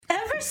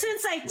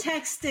since I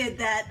texted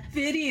that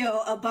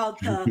video about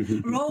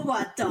the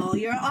robot doll,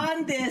 you're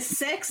on this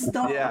sex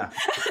doll. Yeah.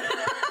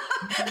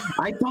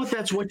 I thought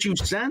that's what you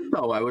sent,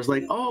 though. I was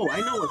like, oh, no,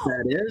 I know what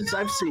that is.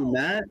 I've seen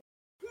that.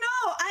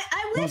 No,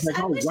 I wish. I was like,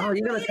 oh, wow,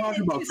 you're going to talk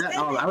about that.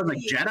 Oh, I was like,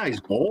 Jetai's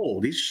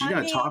bold. She's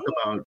going to talk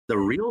about the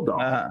real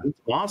doll. It's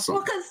awesome.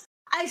 Well, because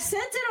I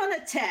sent it on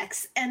a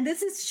text, and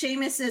this is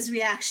Shamus's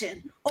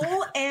reaction.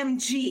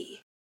 OMG.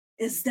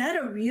 Is that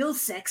a real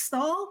sex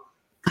doll?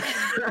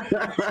 And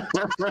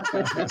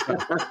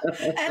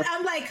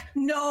I'm like,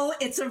 no,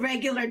 it's a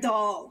regular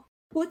doll.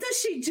 What does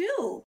she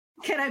do?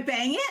 Can I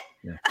bang it?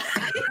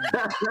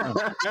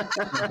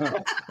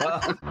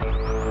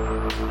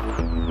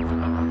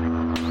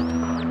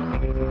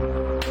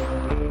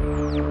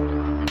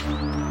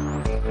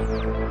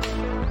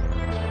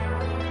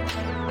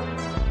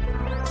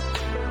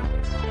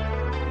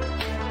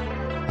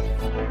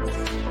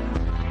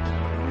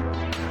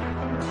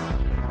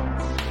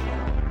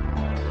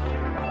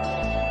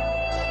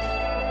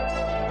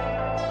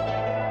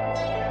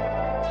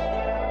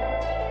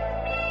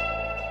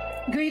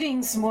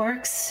 Greetings,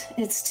 Morks.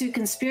 It's Two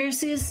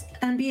Conspiracies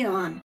and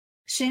Beyond.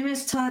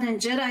 Shamus, Todd, and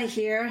Jetai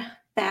here,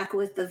 back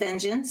with the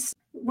vengeance.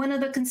 One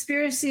of the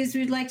conspiracies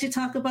we'd like to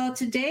talk about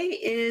today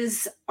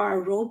is,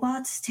 are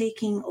robots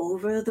taking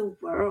over the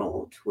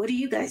world? What do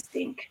you guys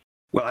think?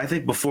 Well, I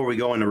think before we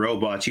go into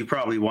robots, you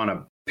probably want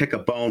to pick a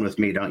bone with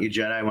me, don't you,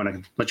 Jetai? I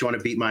want to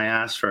beat my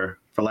ass for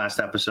last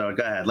episode.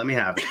 Go ahead, let me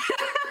have it.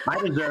 I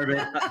deserve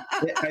it.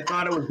 I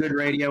thought it was good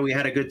radio. We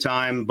had a good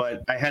time,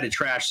 but I had to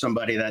trash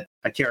somebody that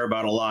I care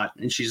about a lot.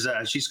 And she's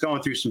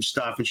going through some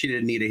stuff, and she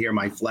didn't need to hear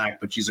my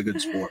flack, but she's a good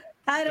sport.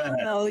 I don't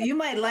know. You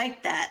might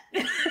like that.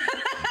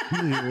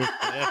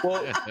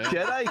 Well,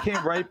 Jetai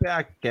came right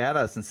back at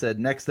us and said,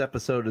 next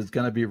episode is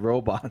going to be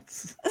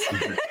robots.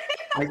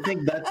 I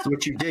think that's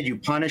what you did. You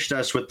punished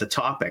us with the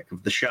topic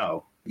of the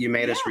show. You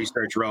made us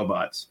research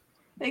robots.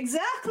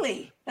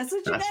 Exactly. That's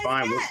what you That's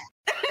guys fine. get.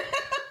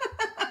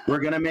 We're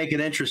going to make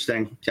it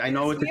interesting. I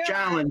know it's a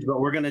challenge,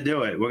 but we're going to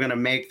do it. We're going to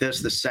make this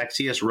the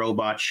sexiest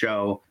robot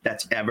show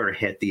that's ever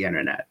hit the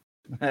internet.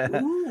 We're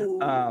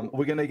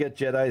going to get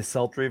Jetai's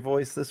sultry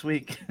voice this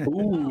week.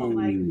 Ooh, oh,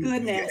 my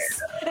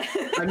goodness.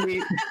 Yeah. I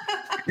mean,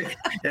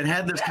 it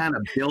had this kind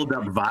of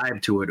build-up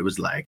vibe to it. It was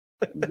like,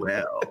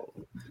 well,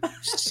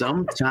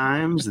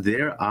 sometimes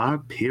there are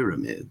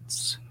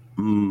pyramids.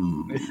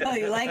 Oh,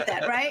 you like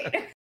that,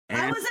 right?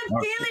 I wasn't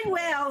feeling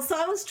well, so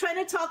I was trying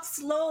to talk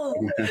slow.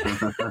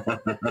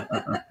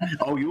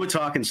 Oh, you were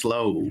talking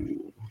slow.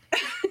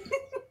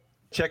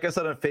 Check us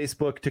out on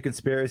Facebook, To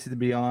Conspiracy and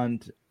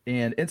Beyond,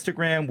 and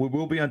Instagram. We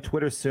will be on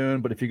Twitter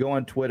soon, but if you go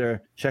on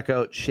Twitter, check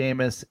out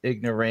Shamus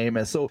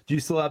Ignoramus. So, do you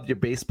still have your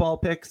baseball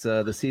picks?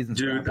 The season's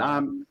dude.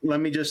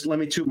 Let me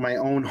toot my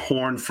own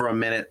horn for a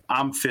minute.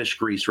 I'm fish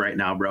grease right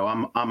now, bro.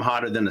 I'm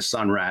hotter than a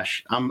sun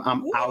rash. I'm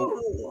out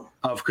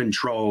of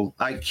control.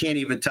 I can't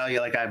even tell you.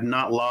 Like, I've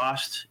not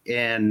lost,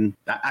 and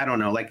I don't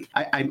know. Like,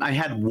 I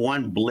had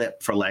one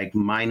blip for like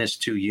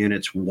 -2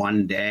 units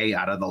one day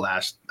out of the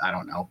last, I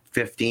don't know,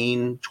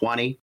 15,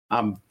 20.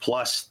 I'm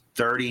plus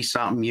 30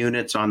 something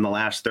units on the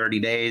last 30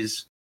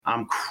 days.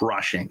 I'm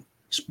crushing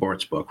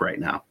Sportsbook right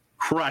now.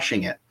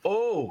 Crushing it.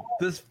 Oh,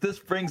 this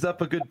brings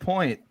up a good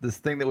point. This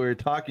thing that we were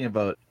talking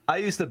about. I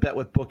used to bet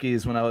with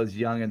bookies when I was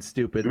young and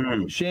stupid.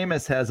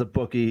 Shamus has a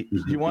bookie.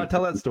 Do you want to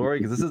tell that story?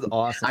 Because this is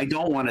awesome. I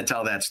don't want to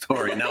tell that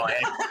story. No,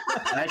 I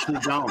actually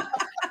don't.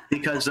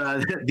 Because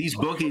these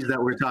bookies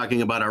that we're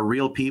talking about are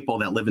real people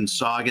that live in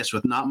Saugus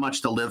with not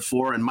much to live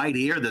for and might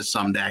hear this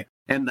someday.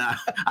 And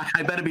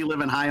I better be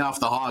living high off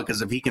the hog,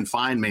 because if he can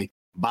find me,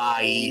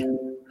 bye.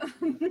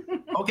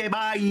 Okay,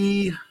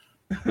 bye.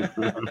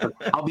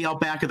 I'll be out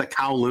back at the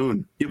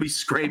Kowloon. You'll be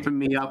scraping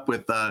me up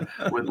with the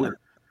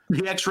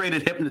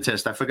X-rated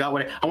hypnotist. I forgot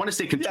what I want to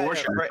say,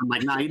 contortion. Yeah, right. I'm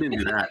like, nah, he didn't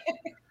do that.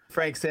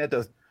 Frank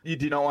Santos. You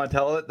do not want to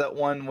tell it that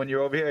one when you're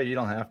over here? You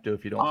don't have to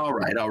if you don't. All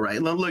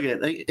right. Look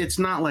at it. It's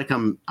not like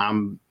I'm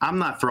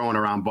not throwing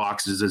around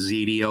boxes of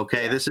ZD.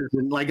 Okay, this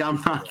isn't like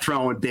I'm not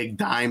throwing big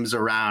dimes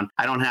around.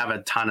 I don't have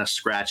a ton of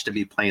scratch to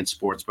be playing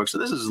sportsbook, so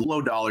this is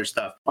low dollar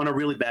stuff. On a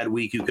really bad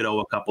week, you could owe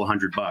a couple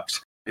 $100.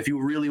 If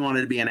you really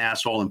wanted to be an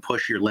asshole and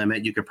push your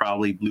limit, you could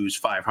probably lose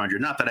 500.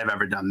 Not that I've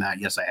ever done that.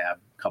 Yes, I have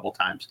a couple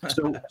times.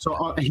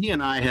 So he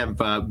and I have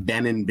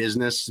been in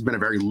business. It's been a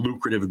very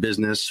lucrative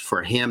business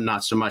for him,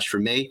 not so much for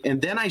me.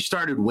 And then I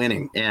started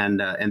winning, and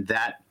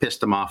that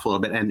pissed him off a little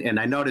bit. And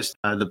I noticed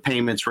the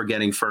payments were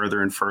getting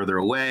further and further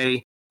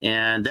away.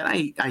 And then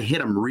I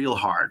hit him real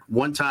hard.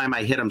 One time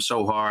I hit him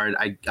so hard,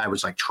 I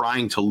was like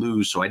trying to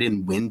lose, so I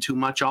didn't win too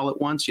much all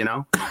at once, you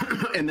know?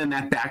 And then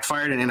that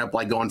backfired and ended up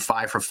like going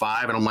 5 for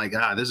 5. And I'm like,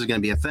 this is going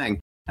to be a thing.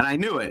 And I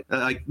knew it.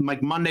 Like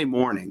Monday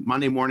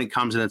morning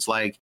comes and it's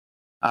like,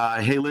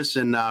 hey,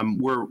 listen,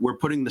 we're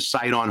putting the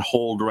site on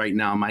hold right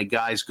now. My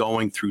guy's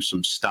going through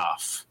some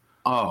stuff.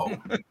 Oh.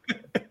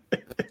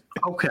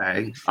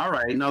 Okay. All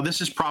right. No,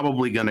 this is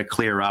probably going to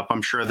clear up.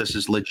 I'm sure this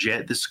is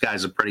legit. This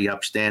guy's a pretty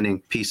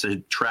upstanding piece of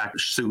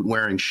tracksuit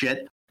wearing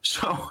shit.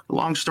 So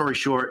long story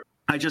short,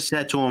 I just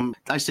said to him,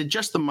 I said,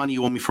 just the money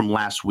you owe me from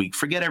last week.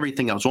 Forget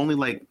everything else. It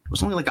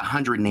was only like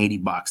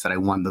 $180 that I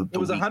won the It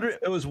was week. 100.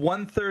 It was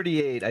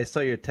 138. I saw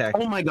your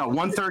text. Oh my God,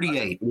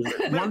 138.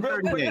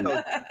 138.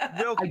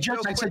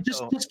 I said,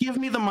 just give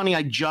me the money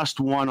I just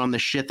won on the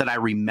shit that I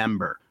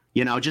remember.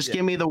 Just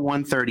give me the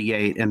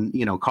 138 and,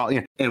 call.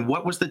 And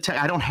what was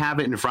I don't have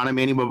it in front of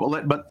me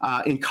anymore, but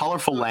in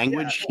colorful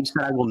language, he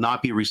said, I will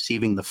not be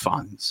receiving the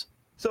funds.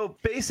 So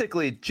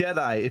basically,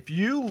 Jetai, if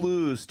you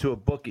lose to a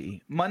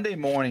bookie, Monday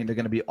morning, they're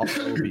going to be all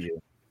over you.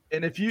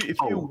 And if you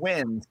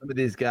win, some of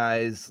these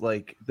guys,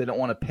 like, they don't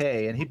want to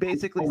pay. And he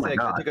basically said,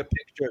 I took a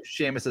picture of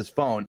Shamus's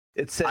phone.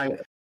 It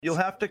said, you'll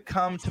have to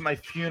come to my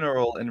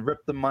funeral and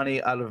rip the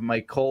money out of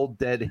my cold,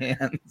 dead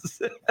hands.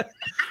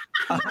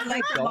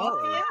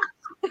 $100.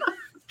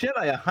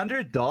 Jetai,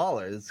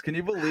 $100. Can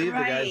you believe the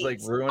guy's like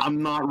ruined?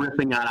 I'm not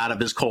ripping that out of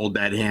his cold,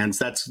 dead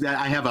hands.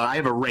 I have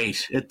a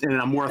rate,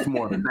 and I'm worth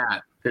more than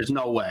that. There's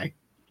no way.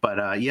 But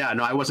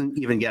I wasn't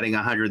even getting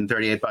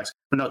 $138. But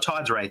no,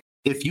 Todd's right.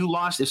 If you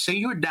lost, say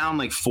you're down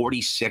like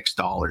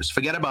 $46,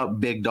 forget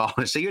about big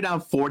dollars. Say you're down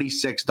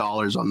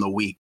 $46 on the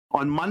week.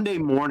 On Monday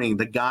morning,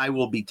 the guy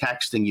will be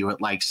texting you at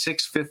like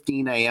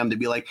 6:15 a.m. to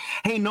be like,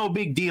 hey, no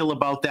big deal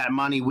about that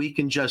money. We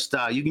can just,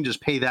 you can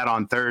just pay that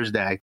on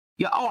Thursday.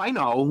 Yeah, I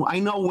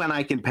know when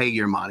I can pay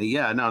your money.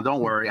 Yeah, no, don't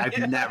worry. I've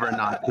never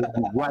not paid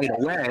you right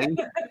away.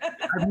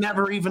 I've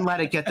never even let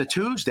it get to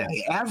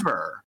Tuesday,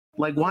 ever.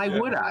 Like, why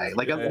would I?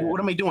 Like, what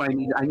am I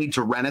doing? I need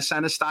to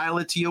Renaissance style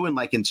it to you in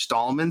like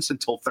installments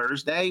until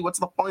Thursday. What's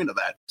the point of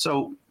that?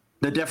 So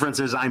the difference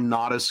is I'm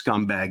not a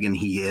scumbag and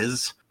he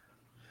is.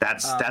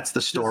 That's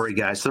the story,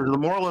 guys. So the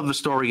moral of the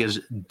story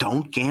is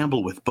don't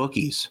gamble with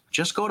bookies.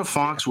 Just go to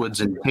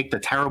Foxwoods and take the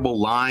terrible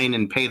line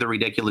and pay the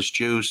ridiculous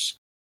juice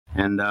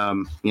and,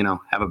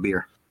 have a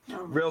beer.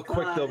 Real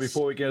quick, though,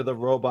 before we get to the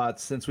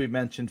robots, since we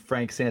mentioned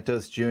Frank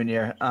Santos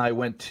Jr., I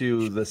went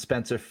to the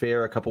Spencer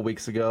Fair a couple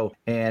weeks ago,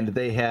 and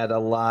they had a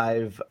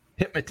live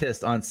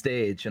hypnotist on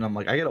stage, and I'm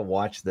like, I got to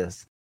watch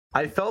this.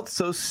 I felt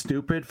so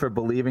stupid for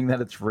believing that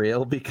it's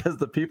real because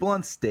the people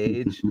on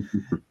stage,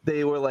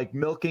 they were like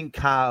milking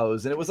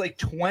cows, and it was like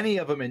 20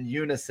 of them in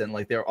unison,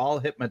 like they're all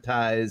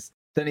hypnotized.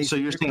 Then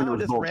you're saying it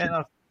was bullshit?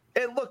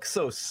 It looks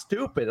so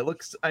stupid. It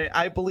looks,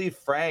 I believe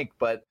Frank,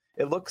 but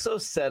it looked so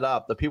set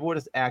up. The people were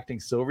just acting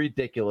so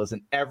ridiculous,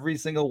 and every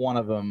single one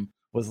of them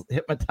was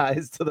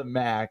hypnotized to the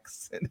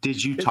max.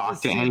 Did you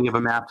talk to any of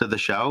them after the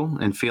show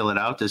and feel it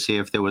out to see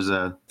if there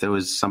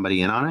was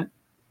somebody in on it?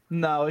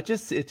 No, it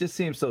just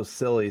seems so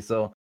silly.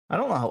 So I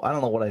don't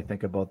know what I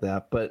think about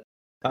that, but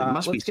it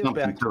must be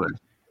something to it.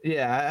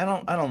 Yeah,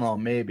 I don't know,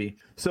 maybe.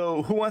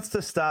 So who wants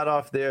to start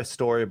off their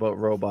story about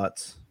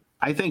robots?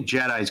 I think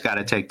Jetai's got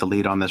to take the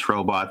lead on this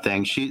robot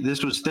thing.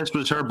 This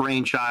was her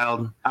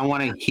brainchild. I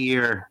want to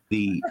hear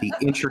the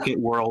intricate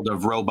world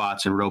of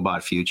robots and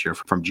robot future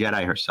from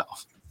Jetai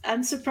herself.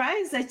 I'm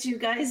surprised that you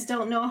guys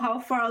don't know how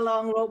far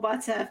along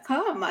robots have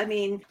come. I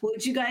mean,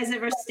 would you guys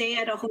ever stay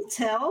at a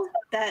hotel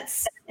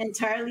that's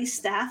entirely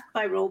staffed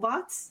by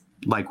robots?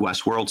 Like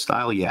Westworld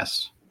style,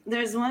 yes.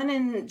 There's one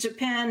in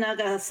Japan,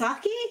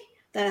 Nagasaki,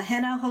 the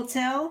Hena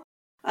Hotel.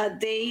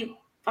 They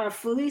are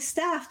fully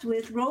staffed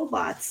with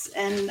robots,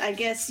 and I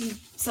guess you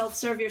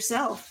self-serve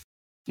yourself.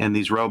 And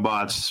these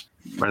robots,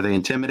 are they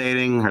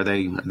intimidating? Are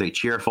they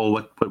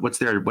cheerful? What's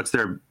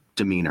their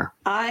demeanor?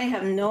 I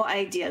have no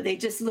idea. They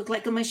just look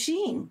like a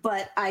machine.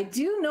 But I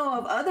do know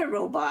of other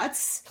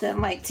robots that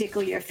might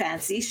tickle your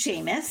fancy.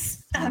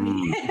 Shamus.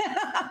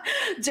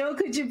 Joe,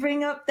 could you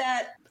bring up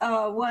that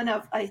one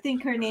of, I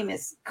think her name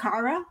is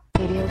Kara?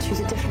 Maybe I'll choose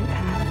a different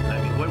path.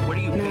 I mean, what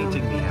are you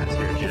painting me as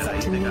here, Jetai? It's up to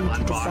You think me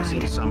I'm to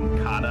unboxing decide.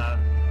 some Kata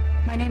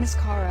My name is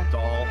Kara.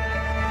 doll?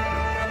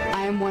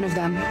 I am one of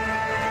them.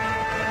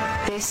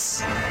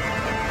 This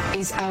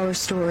is our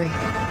story.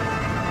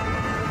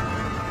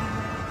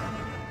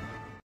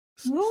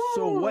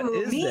 So what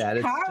is meet that?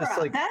 It's Kara. just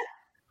like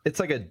it's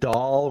like a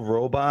doll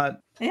robot.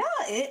 Yeah,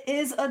 it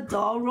is a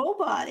doll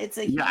robot. It's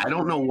a Yeah, I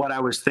don't know what I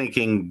was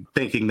thinking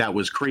that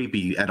was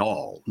creepy at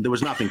all. There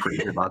was nothing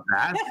creepy about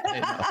that.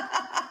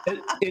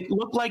 It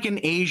looked like an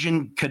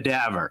Asian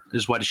cadaver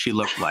is what she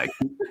looked like.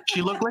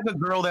 She looked like a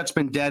girl that's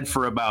been dead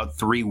for about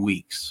 3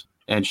 weeks.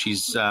 And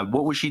she's,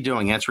 what was she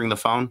doing? Answering the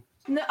phone?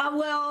 No,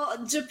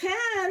 well,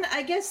 Japan,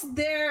 I guess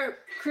they're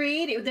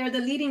creative. They're the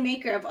leading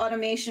maker of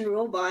automation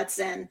robots,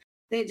 and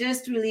they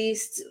just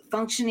released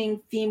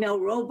functioning female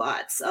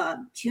robots,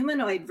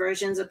 humanoid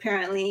versions,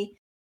 apparently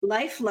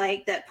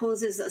lifelike, that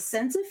poses a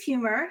sense of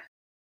humor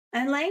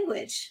and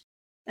language.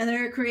 And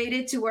they're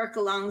created to work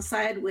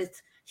alongside with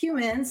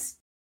humans,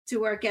 to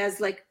work as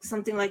like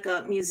something like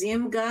a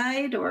museum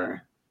guide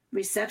or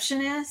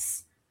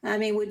receptionist. I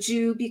mean, would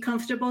you be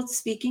comfortable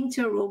speaking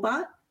to a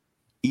robot?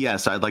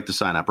 Yes, I'd like to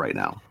sign up right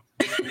now.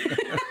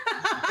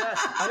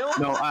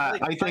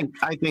 I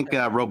think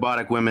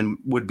robotic women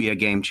would be a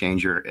game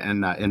changer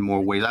in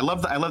more ways. I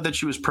love that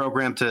she was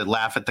programmed to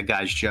laugh at the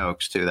guy's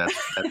jokes too. That's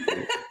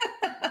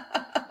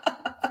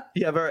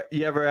You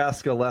ever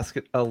ask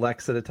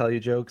Alexa to tell you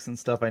jokes and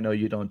stuff? I know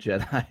you don't,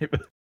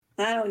 Jetai.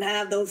 I don't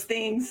have those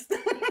things.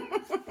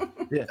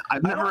 Yeah.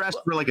 I've never asked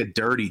for like a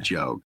dirty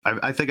joke.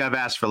 I think I've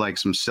asked for like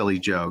some silly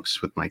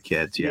jokes with my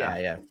kids.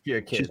 Yeah.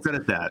 Your kids. She's good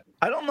at that.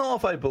 I don't know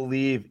if I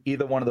believe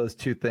either one of those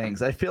two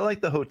things. I feel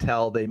like the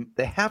hotel,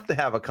 they have to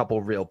have a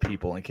couple real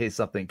people in case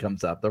something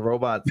comes up. The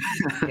robots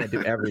can't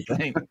do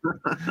everything.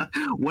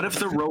 What if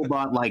the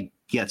robot like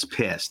gets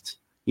pissed?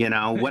 You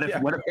know, what if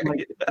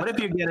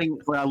you're getting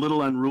a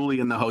little unruly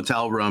in the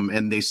hotel room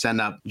and they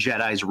send up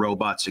Jetai's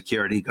robot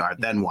security guard?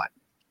 Then what?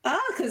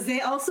 Because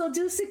they also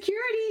do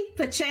security.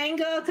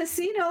 Pachanga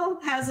Casino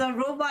has a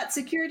robot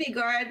security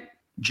guard.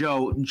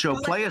 Joe,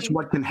 play us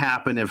what can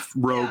happen if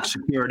rogue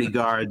security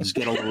guards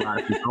get a little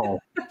out of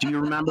control. Do you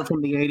remember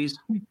from the 80s?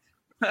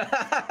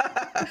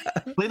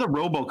 Play the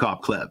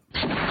RoboCop clip.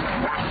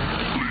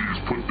 Please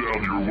put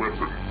down your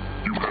weapon.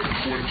 You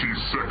have 20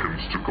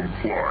 seconds to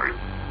comply.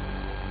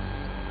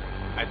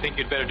 I think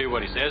you'd better do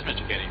what he says,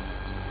 Mr. Kenny.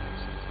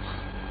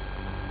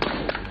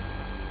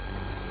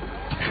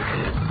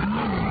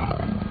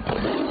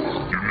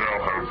 You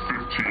now have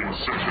 15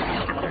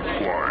 seconds to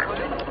comply.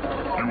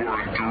 You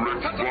are in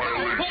direct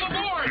violation of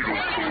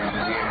Penal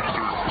Code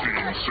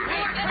 113, Section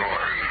 9.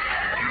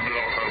 You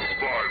now have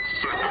 5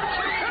 seconds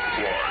to comply.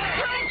 4,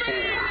 3, 2,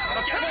 1. I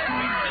am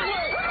now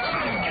authorized to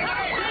use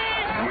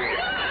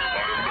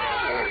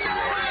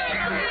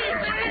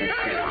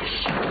physical force.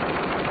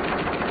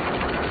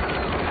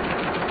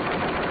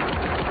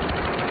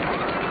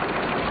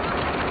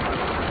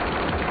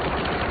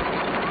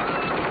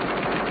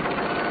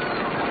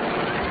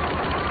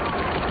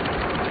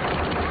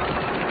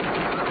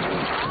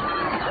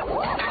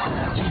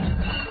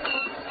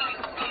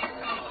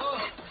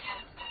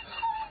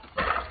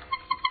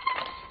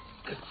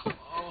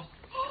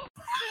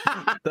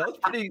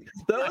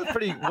 That was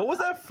pretty. What was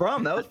that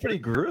from? That was pretty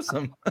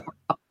gruesome.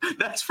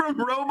 That's from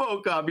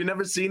RoboCop. You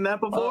never seen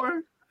that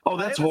before? Oh,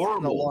 that's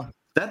horrible.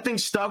 That thing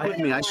stuck with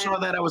me. I saw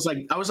that. I was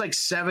like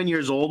 7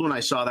 years old when I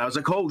saw that. I was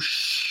like, oh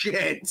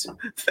shit,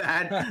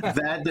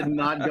 that did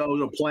not go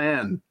to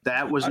plan.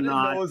 That was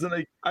not.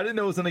 I didn't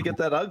know it was gonna get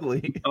that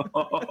ugly.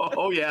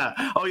 Oh yeah.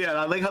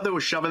 I like how they were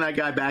shoving that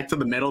guy back to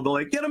the middle. They're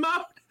like, get him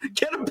out,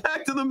 get him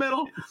back to the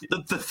middle.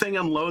 The thing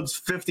unloads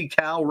 50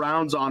 cal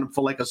rounds on him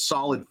for like a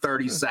solid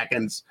 30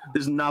 seconds.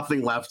 There's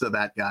nothing left of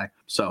that guy.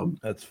 So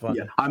that's funny.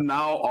 Yeah, I'm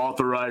now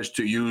authorized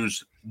to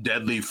use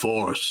deadly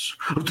force.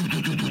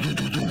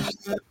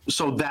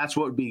 So that's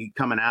what would be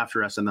coming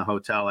after us in the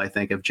hotel, I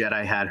think, if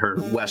Jetai had her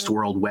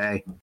Westworld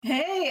way.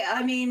 Hey,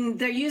 I mean,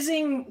 they're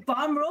using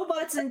bomb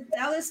robots in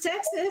Dallas,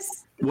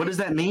 Texas. What does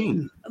that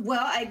mean?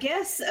 Well, I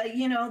guess,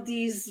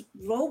 these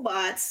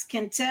robots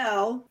can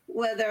tell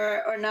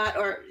whether or not,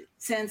 or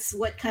sense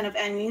what kind of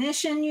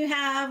ammunition you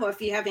have, or if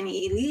you have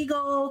any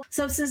illegal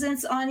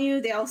substances on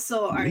you. They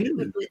also are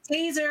equipped with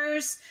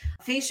tasers,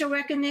 facial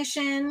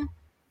recognition.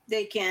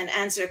 They can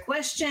answer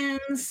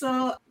questions.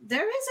 So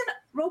there is a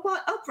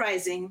robot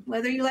uprising,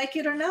 whether you like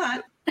it or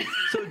not.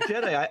 So,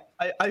 Jetai,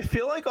 I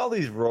feel like all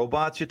these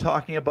robots you're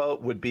talking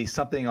about would be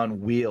something on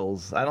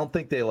wheels. I don't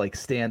think they like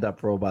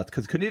stand-up robots,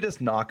 because couldn't you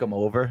just knock them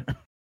over?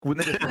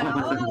 Wouldn't they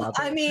just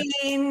I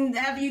mean,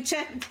 have you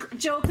checked,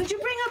 Joe, could you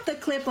bring up the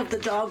clip of the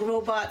dog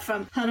robot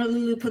from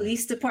Honolulu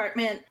Police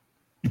Department?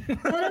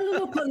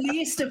 Honolulu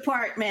Police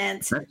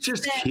Department. That's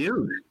just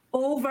cute.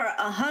 Over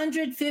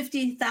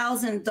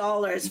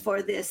 $150,000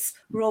 for this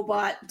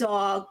robot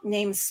dog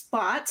named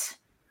Spot.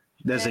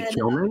 Does it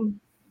kill me?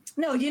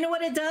 No, you know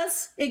what it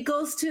does? It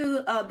goes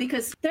to,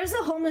 because there's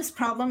a homeless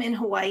problem in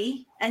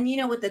Hawaii. And,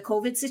 with the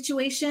COVID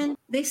situation,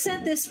 they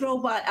sent this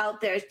robot out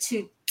there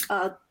to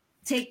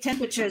take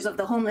temperatures of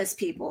the homeless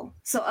people.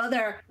 So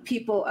other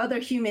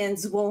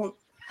humans won't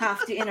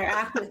have to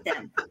interact with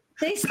them.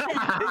 They spent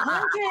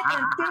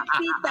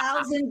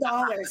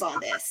 $150,000 on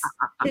this.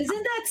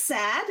 Isn't that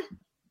sad?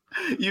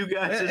 You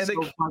guys are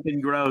so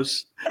fucking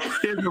gross.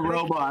 Here's a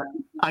robot.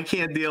 I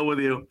can't deal with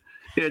you.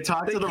 Here,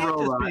 talk to the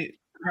robot.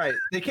 Right.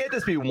 They can't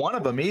just be one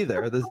of them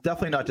either. There's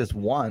definitely not just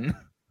one.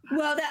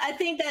 Well, I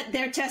think that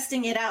they're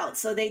testing it out.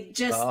 So they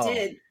just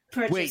did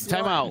purchase. Wait,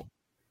 time out.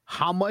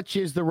 How much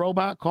is the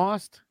robot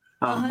cost?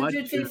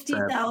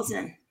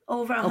 $150,000.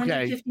 Over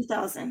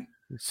 $150,000.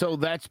 So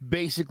that's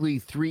basically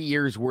 3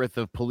 years worth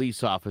of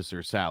police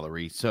officer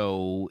salary.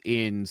 So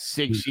in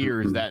 6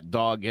 years, that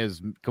dog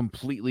has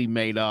completely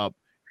made up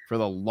for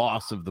the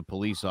loss of the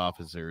police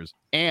officers.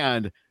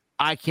 And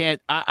I'm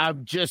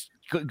just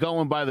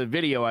going by the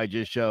video I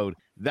just showed.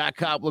 That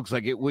cop looks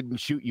like it wouldn't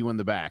shoot you in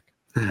the back.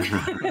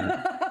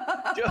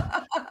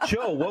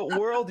 Joe, what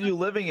world are you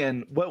living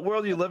in? What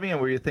world are you living in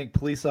where you think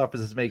police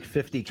officers make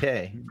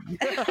 $50K?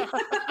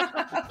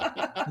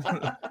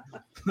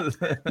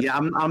 Yeah,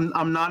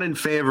 I'm not in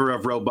favor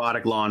of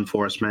robotic law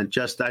enforcement.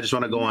 I just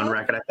want to go on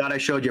record. I thought I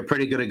showed you a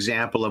pretty good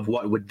example of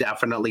what would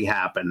definitely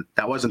happen.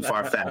 That wasn't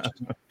far-fetched,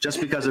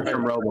 just because it's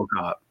from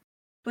RoboCop.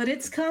 But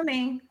it's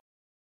coming.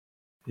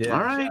 Yeah.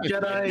 All right,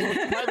 Jetai.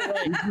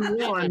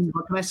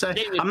 What can I say?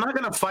 I'm not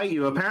going to fight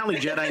you. Apparently,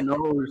 Jetai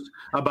knows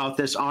about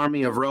this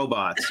army of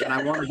robots, and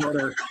I want to go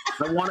to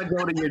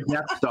your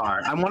Death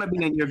Star. I want to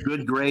be in your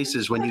good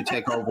graces when you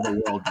take over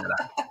the world,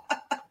 Jetai.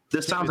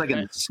 This sounds like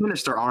a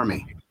sinister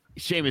army.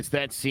 Shamus,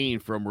 that scene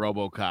from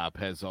RoboCop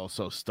has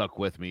also stuck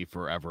with me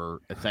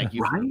forever. Thank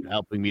you Right? for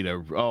helping me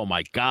to. Oh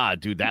my God,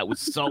 dude, that was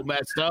so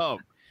messed up.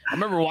 I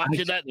remember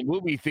watching that in the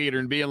movie theater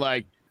and being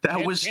like,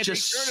 that was can't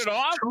just they turn it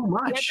off? too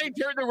much. Can't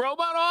they turn the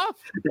robot off?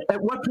 At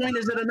what point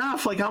is it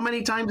enough? Like, how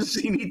many times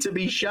does he need to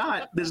be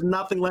shot? There's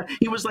nothing left.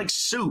 He was like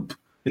soup.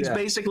 He's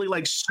basically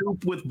like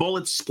soup with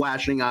bullets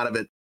splashing out of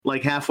it,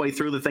 like halfway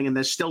through the thing, and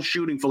they're still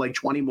shooting for like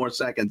 20 more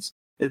seconds.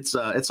 It's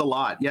a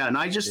lot. Yeah, and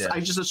I just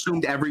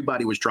assumed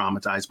everybody was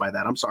traumatized by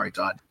that. I'm sorry,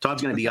 Todd.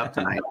 Todd's going to be up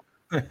tonight.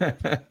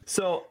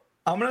 So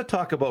I'm going to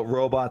talk about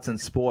robots in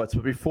sports,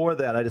 but before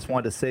that, I just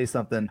wanted to say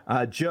something.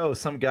 Joe,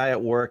 some guy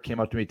at work came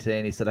up to me today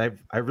and he said,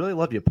 I really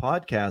love your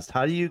podcast.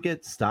 How do you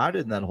get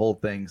started in that whole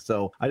thing?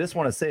 So I just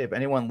want to say, if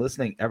anyone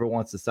listening ever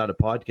wants to start a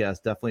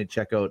podcast, definitely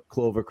check out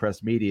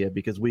Clovercrest Media,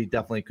 because we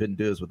definitely couldn't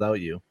do this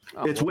without you.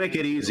 It's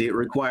wicked easy. It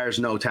requires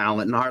no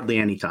talent and hardly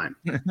any time.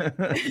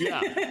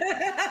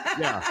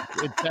 Yeah,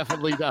 it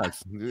definitely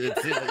does.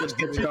 Just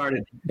get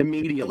started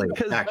immediately.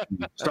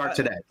 Actually, start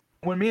today.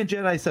 When me and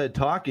Jetai started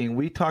talking,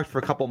 we talked for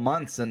a couple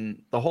months,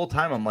 and the whole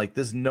time I'm like,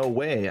 there's no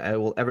way I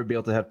will ever be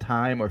able to have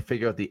time or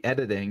figure out the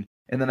editing.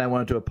 And then I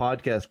went into a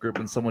podcast group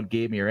and someone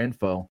gave me your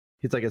info.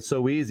 He's like, it's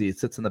so easy. It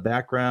sits in the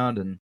background.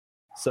 And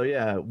so,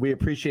 yeah, we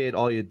appreciate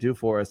all you do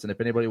for us. And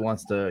if anybody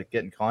wants to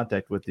get in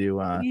contact with you,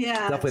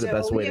 definitely the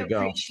best way to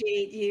go. We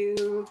appreciate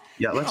you.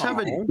 Yeah, let's have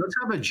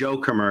a Joe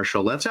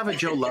commercial. Let's have a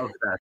Joe Love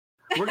Fest.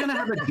 We're going to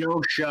have a Joe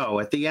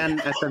show at the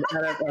end. At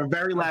our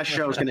very last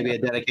show is going to be a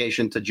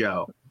dedication to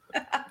Joe.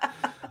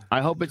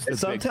 I hope it's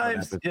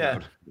sometimes,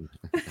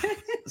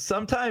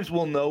 sometimes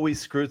we'll know we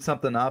screwed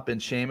something up, and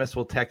Shamus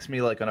will text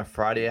me like on a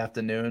Friday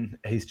afternoon.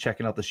 He's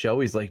checking out the show.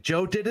 He's like,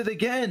 Joe did it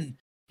again.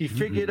 He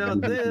figured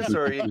out this,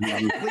 or he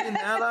cleaned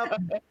that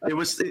up.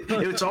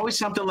 It's always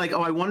something like,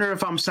 oh, I wonder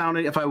if I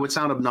would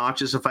sound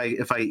obnoxious if I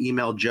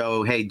emailed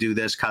Joe, hey, do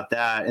this, cut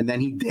that, and then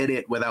he did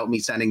it without me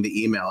sending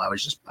the email. I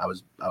was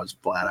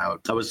flat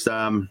out.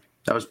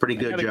 That was pretty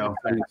good, Joe.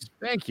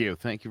 Thank you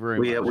very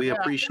much. We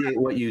appreciate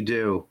what you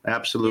do,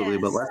 absolutely.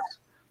 Yes. But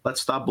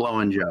let's stop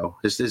blowing Joe.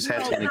 His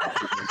head's going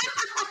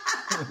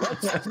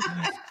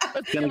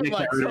to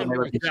get carried away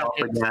with himself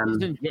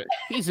again.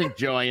 He's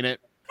enjoying it.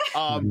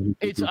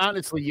 It's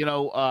honestly,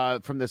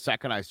 from the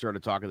second I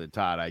started talking to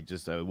Todd, I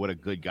just what a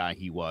good guy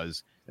he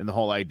was, and the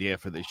whole idea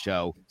for the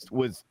show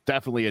was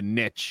definitely a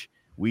niche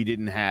we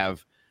didn't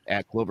have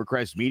at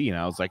Clovercrest Media.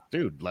 And I was like,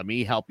 dude, let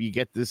me help you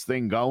get this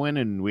thing going.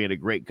 And we had a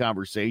great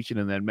conversation,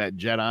 and then met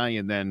Jetai,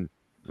 and then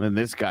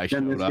this guy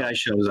showed up. Guy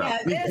shows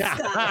up.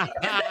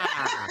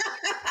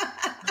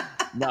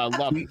 No, I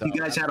love it. You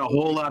guys had a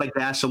whole lot of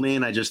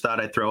gasoline. I just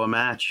thought I'd throw a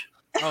match.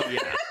 Oh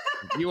yeah,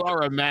 you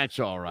are a match,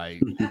 all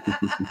right.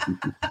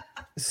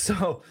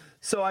 So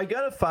I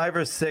got a 5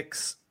 or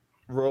 6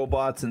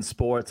 robots in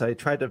sports. I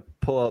tried to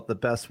pull out the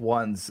best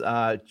ones.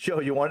 Joe,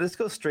 you want to just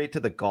go straight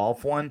to the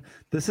golf one?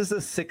 This is the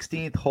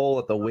 16th hole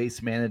at the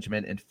Waste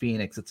Management in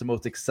Phoenix. It's the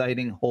most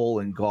exciting hole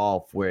in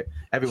golf, where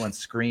everyone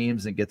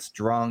screams and gets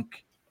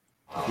drunk.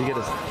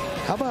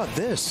 How about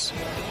this?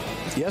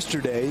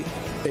 Yesterday,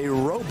 a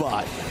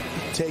robot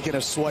taking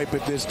a swipe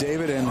at this,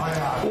 David, and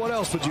what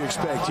else would you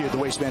expect here at the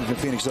Waste Management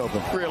Phoenix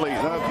Open? Really,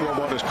 that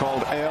robot is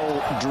called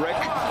Eldrick.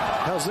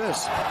 How's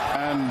this?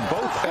 And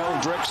both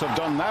Eldricks have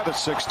done that at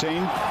 16.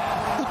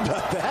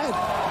 Not bad.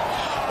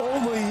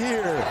 Only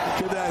here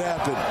could that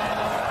happen.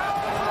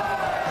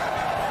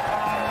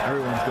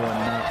 Everyone's going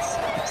nuts,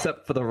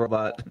 except for the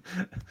robot.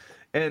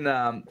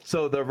 And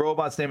so the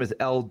robot's name is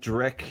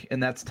Eldrick,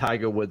 and that's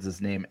Tiger Woods'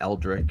 name,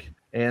 Eldrick.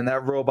 And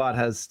that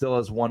robot still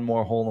has one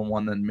more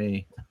hole-in-one than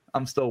me.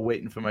 I'm still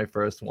waiting for my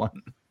first one.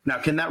 Now,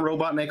 can that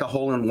robot make a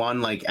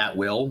hole-in-one like at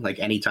will, like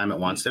anytime it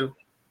wants to?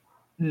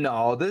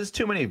 No, there's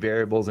too many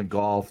variables in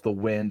golf. The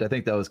wind, I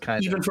think that was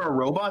even for a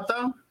robot,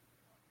 though?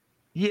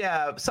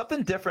 Yeah,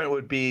 something different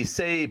would be,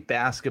 say,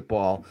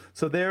 basketball.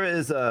 So there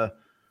is a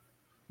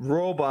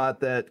robot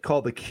that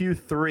called the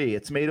Q3.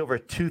 It's made over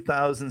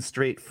 2,000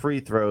 straight free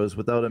throws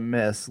without a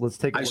miss. Let's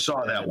take a look. I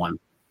saw that one.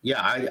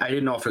 Yeah, I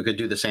didn't know if it could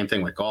do the same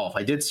thing with golf.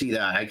 I did see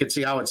that. I could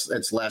see how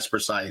it's less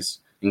precise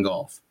in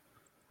golf.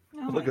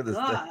 Oh, look at this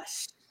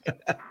thing.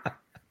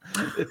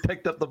 It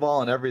picked up the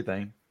ball and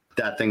everything.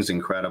 That thing's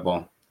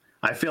incredible.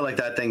 I feel like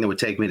that thing that would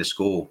take me to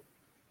school.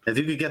 If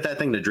you could get that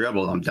thing to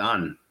dribble, I'm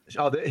done.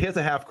 Oh, here's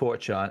a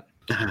half-court shot.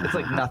 It's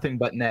like nothing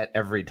but net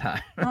every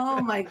time.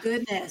 Oh, my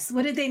goodness.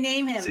 What did they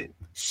name him?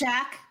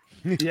 Shaq?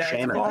 Yeah,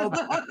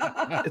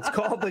 it's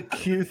called the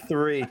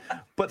Q3.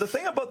 But the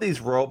thing about these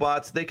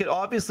robots, they could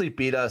obviously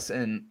beat us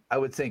in, I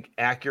would think,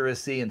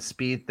 accuracy and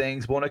speed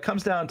things. But when it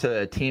comes down to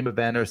a team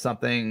event or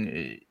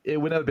something,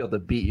 it would never be able to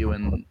beat you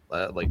in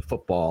like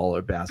football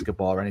or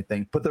basketball or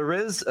anything. But there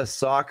is a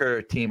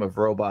soccer team of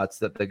robots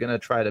that they're going to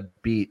try to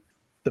beat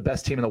the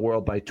best team in the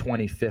world by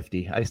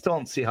 2050. I still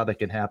don't see how that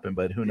can happen,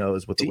 but who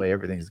knows with the way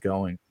everything's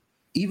going.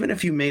 Even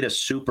if you made a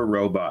super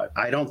robot,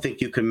 I don't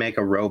think you can make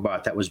a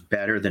robot that was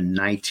better than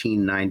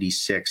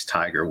 1996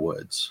 Tiger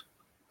Woods.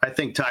 I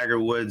think Tiger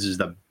Woods is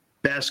the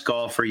best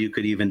golfer you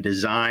could even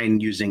design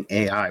using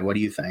AI. What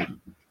do you think?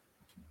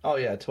 Oh,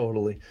 yeah,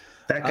 totally.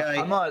 That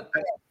guy. I'm not.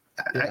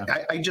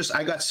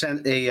 I got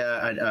sent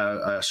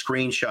a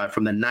screenshot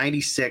from the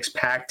 '96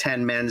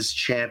 Pac-10 Men's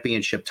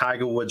Championship.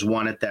 Tiger Woods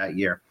won it that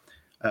year.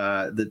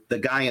 The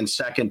guy in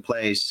second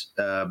place,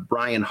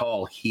 Brian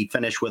Hull, he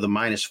finished with a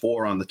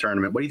 -4 on the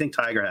tournament. What do you think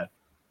Tiger had?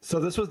 So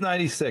this was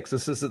 '96.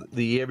 This is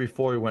the year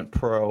before he went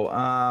pro.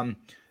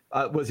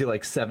 Was he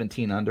like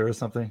 17 under or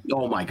something?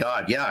 Oh my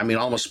God, yeah. I mean,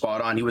 almost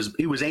spot on. He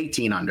was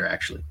 18 under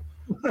actually.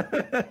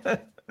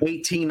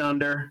 18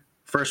 under.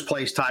 First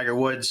place, Tiger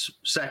Woods.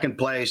 Second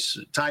place,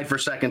 tied for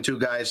second, two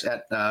guys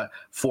at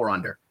 4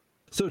 under.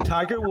 So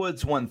Tiger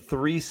Woods won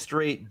 3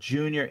 straight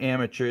junior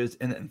amateurs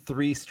and then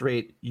 3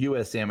 straight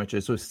U.S.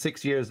 amateurs. So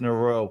 6 years in a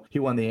row, he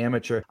won the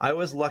amateur. I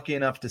was lucky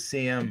enough to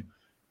see him.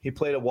 He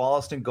played at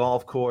Wollaston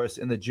Golf Course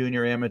in the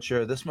junior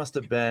amateur. This must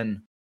have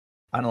been,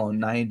 I don't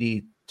know,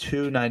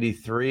 92,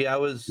 93.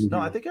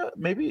 I think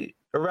maybe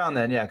around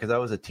then, yeah, because I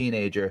was a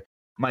teenager.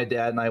 My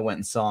dad and I went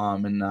and saw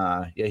him,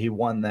 and he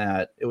won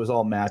that. It was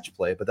all match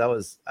play, but that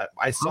was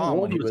I saw him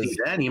when he was.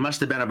 Then he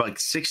must have been about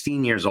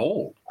 16 years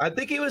old. I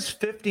think he was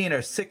 15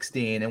 or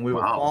 16, and we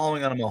were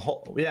following on him a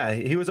whole. Yeah,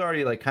 he was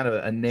already like kind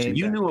of a name. So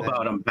you knew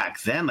about him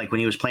back then, like when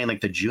he was playing like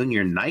the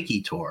junior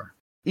Nike tour.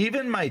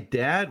 Even my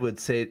dad would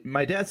say,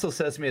 my dad still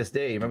says to me this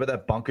day, remember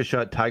that bunker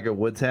shot Tiger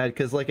Woods had?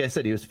 Because like I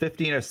said, he was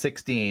 15 or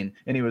 16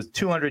 and he was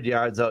 200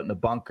 yards out in the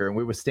bunker. And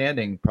we were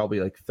standing probably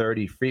like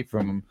 30 feet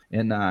from him.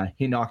 And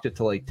he knocked it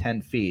to like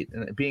 10 feet.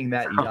 And being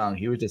that young,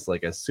 he was just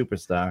like a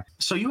superstar.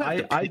 So you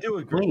have I do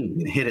agree.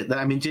 Hit it.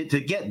 I mean,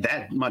 to get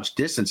that much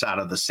distance out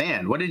of the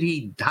sand,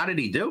 how did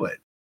he do it?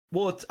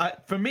 Well,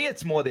 for me,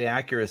 it's more the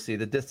accuracy.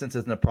 The distance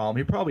isn't a problem.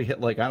 He probably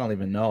hit like, I don't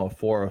even know, a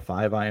 4 or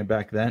 5 iron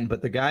back then.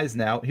 But the guys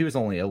now, he was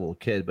only a little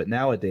kid. But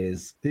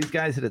nowadays, these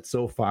guys hit it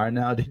so far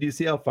now. Did you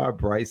see how far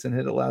Bryson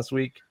hit it last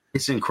week?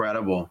 It's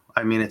incredible.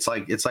 I mean, it's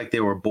like they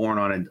were born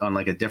on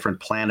like a different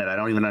planet. I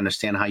don't even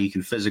understand how you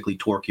can physically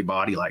torque your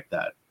body like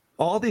that.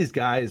 All these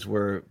guys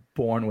were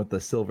born with a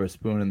silver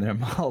spoon in their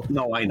mouth.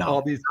 No, I know.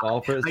 All these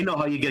golfers. I know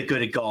how you get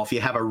good at golf.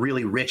 You have a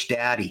really rich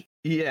daddy.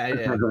 Yeah.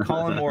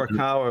 Colin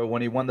Morikawa,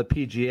 when he won the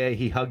PGA,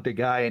 he hugged a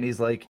guy, and he's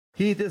like,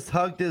 he just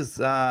hugged his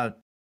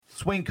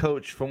swing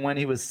coach from when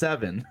he was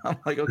 7. I'm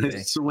like, okay.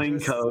 His swing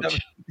coach. 7.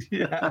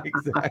 Yeah,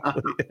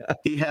 exactly. Yeah.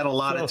 He had a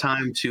lot of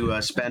time to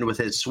spend with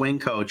his swing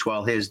coach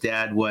while his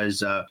dad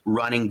was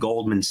running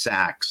Goldman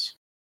Sachs.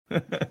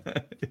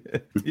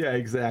 Yeah,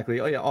 exactly.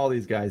 Oh, yeah, all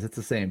these guys, it's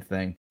the same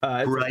thing.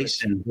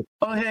 Bryson.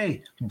 Oh,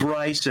 hey,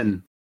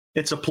 Bryson.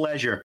 It's a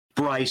pleasure.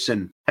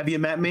 Bryson. Have you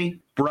met me?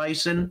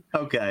 Bryson?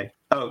 Okay.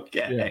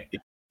 Yeah.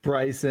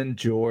 Bryson,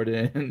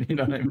 Jordan, you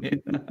know what I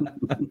mean?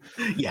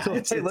 Yeah, so,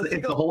 it's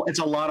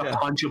a lot of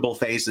punchable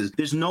faces.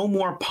 There's no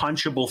more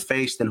punchable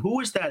face than who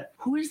is that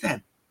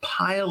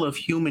pile of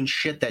human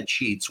shit that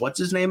cheats? What's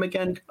his name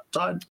again,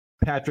 Todd?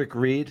 Patrick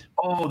Reed.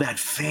 Oh, that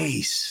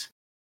face.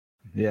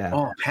 Yeah.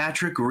 Oh,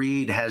 Patrick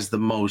Reed has the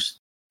most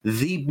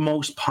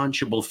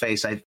punchable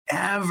face I've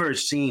ever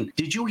seen.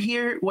 Did you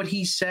hear what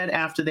he said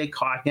after they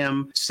caught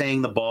him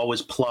saying the ball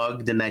was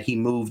plugged and that he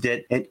moved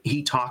it? And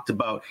he talked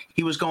about,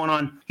 he was going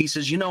on, he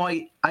says,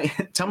 I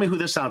tell me who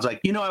this sounds like.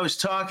 I was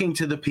talking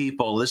to the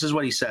people. This is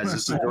what he says.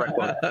 This is the direct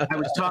quote. I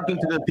was talking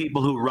to the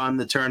people who run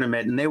the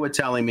tournament, and they were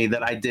telling me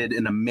that I did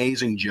an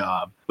amazing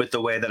job with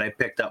the way that I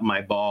picked up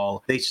my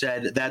ball. They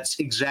said that's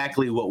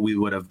exactly what we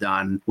would have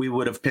done. We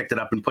would have picked it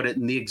up and put it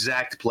in the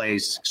exact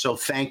place. So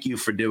thank you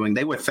for doing.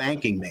 They were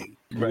thanking me.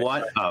 Right.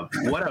 What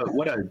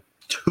a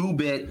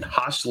two-bit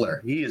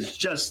hustler. He is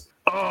just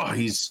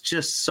he's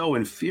just so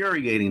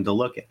infuriating to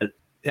look at.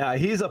 Yeah,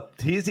 he's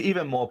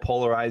even more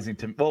polarizing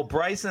to me. Well,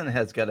 Bryson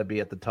has got to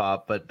be at the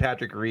top, but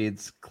Patrick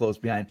Reed's close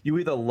behind. You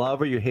either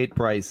love or you hate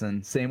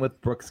Bryson. Same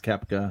with Brooks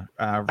Koepka,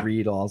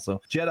 Reed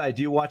also. Jetai,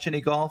 do you watch any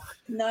golf?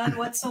 None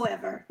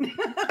whatsoever.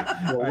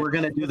 Well, we're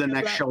going to do the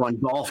next show on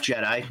golf,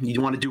 Jetai.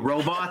 You want to do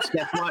robots?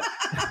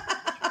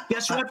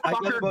 Guess what?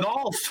 Fucker,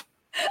 golf.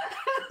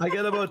 I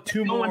got about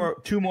two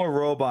more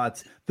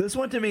robots. This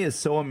one to me is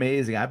so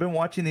amazing. I've been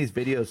watching these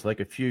videos for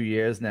like a few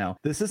years now.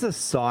 This is a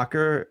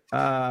soccer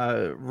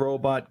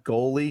robot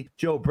goalie.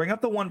 Joe, bring up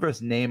the one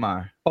versus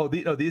Neymar.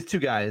 These two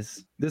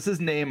guys. This is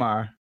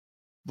Neymar.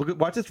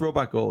 Watch this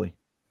robot goalie.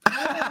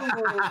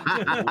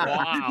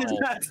 Wow.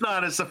 That's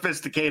not a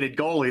sophisticated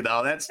goalie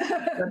though. That's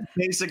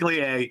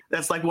basically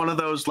that's like one of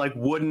those like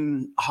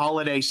wooden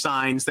holiday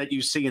signs that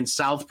you see in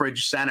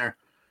Southbridge Center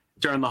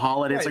during the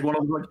holiday. Right. It's like one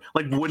of those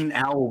like wooden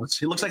elves.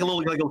 He looks like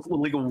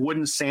a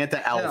wooden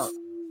Santa elf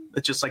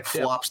that just like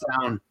flops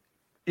down.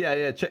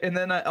 Yeah. And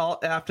then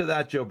after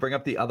that, Joe, bring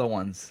up the other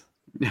ones.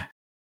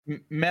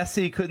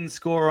 Messi couldn't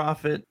score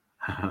off it.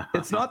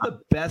 It's not the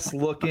best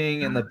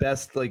looking and the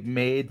best like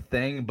made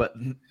thing, but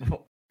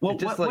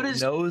what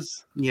is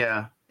knows.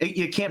 Yeah,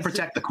 you can't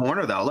protect the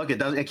corner though. Look, it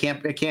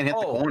can't hit the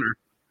corner.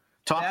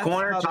 Top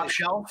corner, top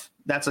shelf.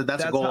 That's a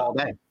goal all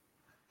day.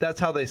 That's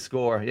how they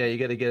score. Yeah, you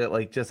got to get it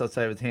like just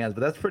outside of his hands.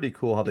 But that's pretty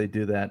cool how they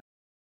do that.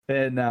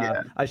 And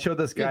I showed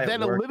this guy.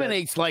 That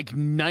eliminates like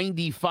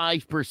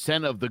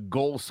 95% of the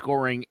goal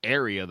scoring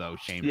area, though,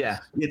 Shamus. Yeah,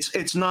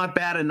 it's not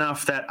bad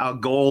enough that a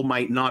goal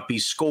might not be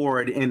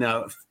scored in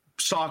a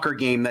soccer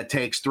game that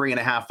takes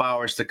 3.5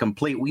 hours to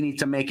complete. We need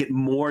to make it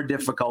more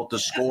difficult to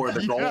score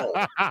the goal.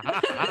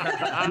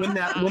 when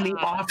the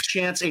off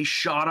chance a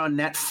shot on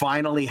net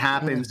finally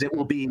happens, it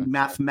will be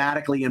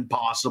mathematically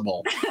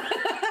impossible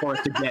for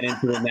it to get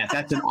into the net.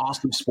 That's an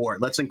awesome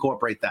sport. Let's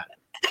incorporate that.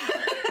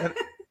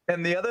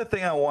 And the other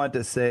thing I wanted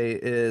to say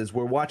is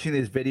we're watching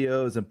these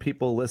videos and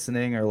people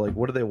listening are like,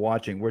 what are they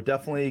watching? We're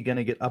definitely going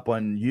to get up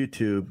on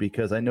YouTube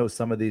because I know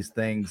some of these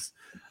things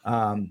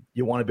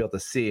you want to be able to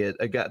see it.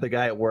 The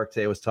guy at work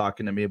today was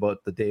talking to me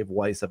about the Dave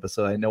Weiss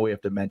episode. I know we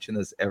have to mention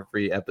this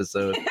every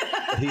episode.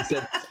 He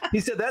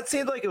said that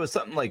seemed like it was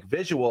something like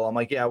visual. I'm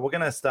like, yeah, we're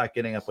going to start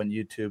getting up on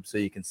YouTube so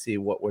you can see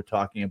what we're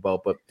talking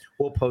about. But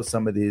we'll post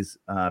some of these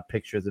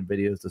pictures and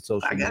videos to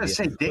social media. I got to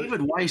say,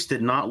 David Weiss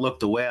did not look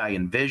the way I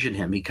envisioned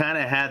him. He kind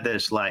of had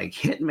this like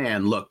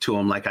hitman look to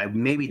him. Like I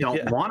maybe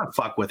don't want to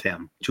fuck with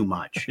him too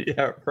much.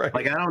 Yeah, right.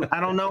 Like I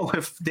don't know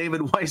if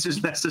David Weiss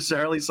is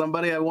necessarily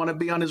somebody I want to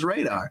be on his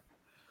radar.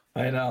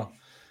 I know.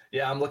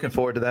 Yeah, I'm looking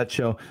forward to that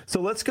show.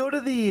 So let's go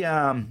to the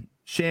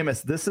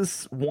Shamus. This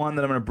is one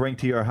that I'm going to bring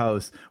to your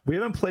house. We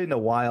haven't played in a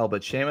while,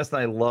 but Shamus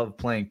and I love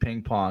playing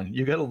ping pong.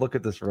 You got to look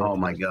at this. Oh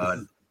my God.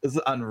 This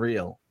is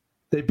unreal.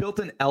 They built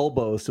an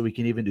elbow so we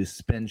can even do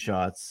spin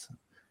shots.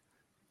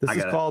 This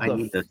is called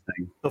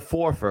the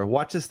Forfer.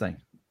 Watch this thing.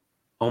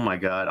 Oh my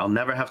God. I'll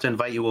never have to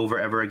invite you over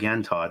ever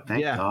again, Todd.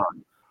 Thank God.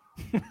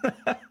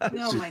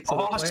 Oh my God.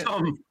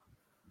 Awesome.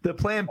 They're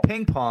playing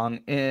ping pong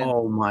and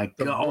oh my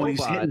God. Oh,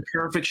 he's hitting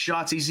perfect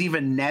shots. He's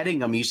even netting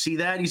them. You see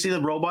that? You see the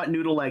robot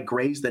noodle like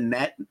graze the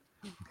net?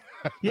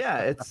 Yeah,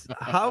 it's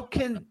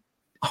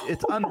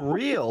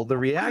unreal, the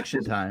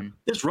reaction time.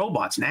 This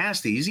robot's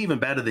nasty. He's even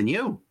better than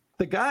you.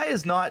 The guy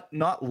is not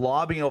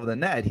lobbing over the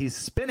net. He's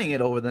spinning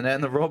it over the net,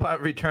 and the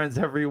robot returns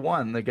every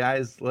one. The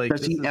guy's like,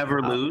 does he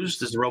ever lose?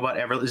 Does the robot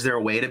ever? Is there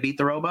a way to beat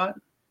the robot?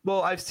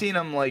 Well, I've seen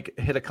him like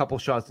hit a couple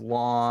shots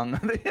long.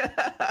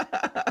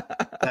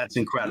 That's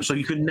incredible. So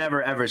you could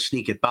never ever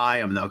sneak it by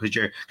him though,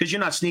 because you're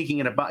not sneaking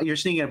it by. You're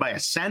sneaking it by a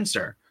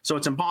sensor, so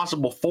it's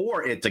impossible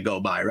for it to go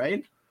by,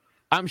 right?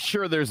 I'm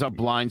sure there's a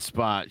blind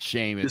spot,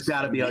 Shamus. There's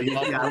got to be. I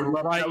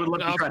would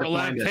love to try to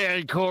find it.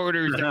 Left-hand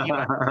corners,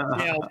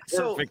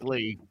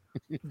 perfectly.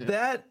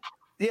 That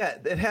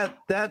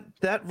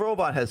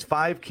robot has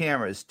 5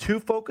 cameras. 2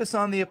 focus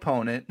on the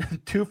opponent,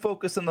 2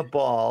 focus on the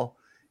ball.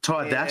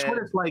 Todd, that's what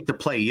it's like to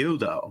play you,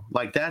 though.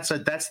 Like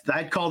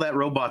I'd call that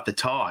robot the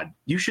Todd.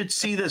 You should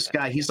see this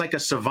guy. He's like a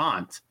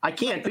savant. I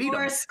can't beat him.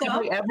 Have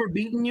I ever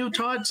beaten you,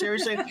 Todd?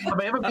 Seriously, have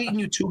I ever beaten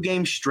you 2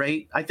 games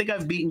straight? I think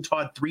I've beaten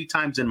Todd 3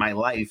 times in my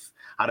life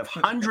out of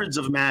hundreds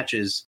of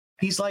matches.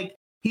 He's like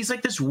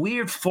this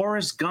weird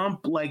Forrest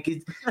Gump. Like,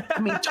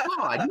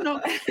 Todd.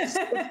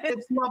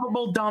 It's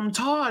lovable, dumb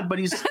Todd, but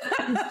he's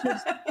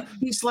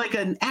like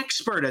an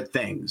expert at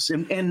things,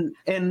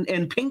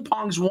 and ping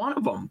pong's one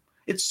of them.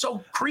 It's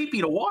so creepy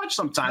to watch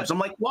sometimes. I'm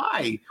like,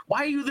 why?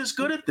 Why are you this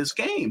good at this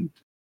game?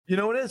 You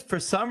know what it is? For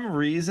some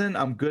reason,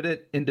 I'm good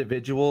at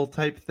individual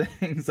type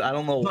things. I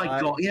don't know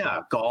why.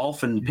 Like,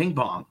 golf and ping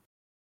pong.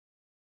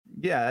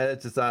 Yeah,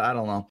 it's just, I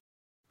don't know.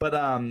 But,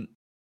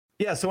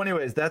 yeah, so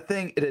anyways, that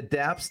thing, it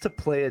adapts to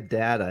player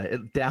data.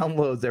 It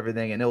downloads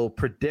everything, and it will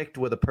predict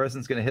where the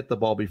person's going to hit the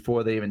ball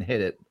before they even hit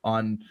it.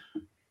 On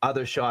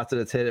other shots that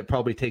it's hit, it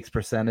probably takes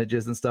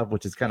percentages and stuff,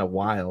 which is kind of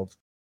wild.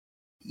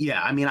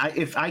 Yeah, I mean,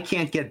 if I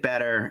can't get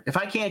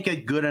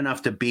good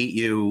enough to beat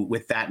you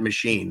with that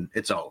machine,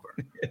 it's over.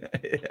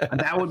 Yeah. And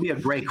that would be a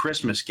great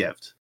Christmas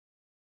gift.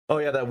 Oh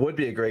yeah, that would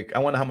be a great. I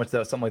wonder how much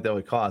something like that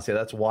would cost. Yeah,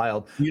 that's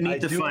wild. You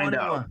need to find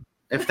out.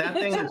 If that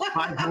thing is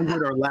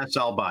 500 or less,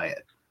 I'll buy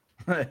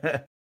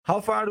it. How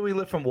far do we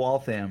live from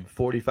Waltham?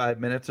 45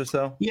 minutes or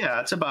so?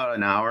 Yeah, it's about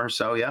an hour or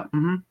so. Yeah.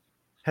 Mm-hmm.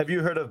 Have you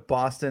heard of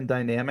Boston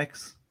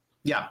Dynamics?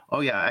 Yeah.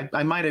 Oh yeah.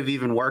 I might have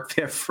even worked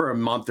there for a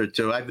month or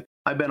two.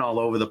 I've been all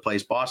over the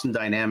place. Boston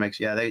Dynamics,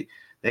 yeah,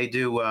 they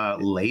do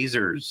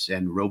lasers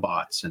and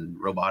robots and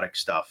robotic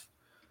stuff.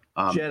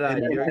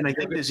 Jetai, and I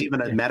think there's even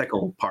a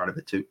medical part of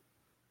it too.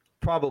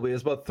 Probably.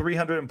 There's about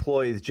 300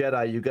 employees.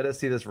 Jetai, you got to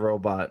see this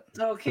robot.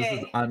 Okay.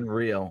 This is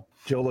unreal.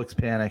 Joe looks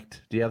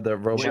panicked. Do you have the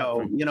robot?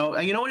 Joe, you know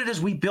what it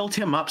is? We built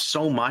him up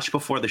so much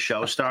before the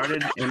show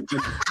started,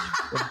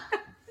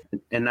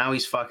 and now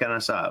he's fucking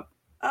us up.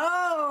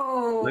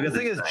 Oh. Look at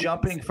this thing is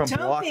jumping from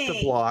block to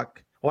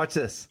block. Watch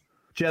this.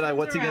 Jetai,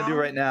 what's he going to do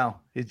right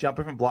now? He's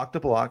jumping from block to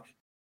block.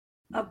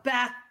 A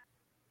back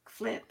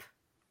flip.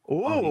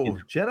 Ooh,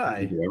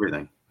 Jetai. Do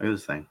everything. Look at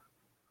this thing.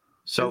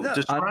 So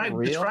describe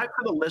for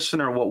the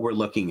listener what we're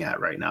looking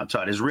at right now,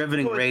 Todd. As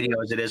riveting radio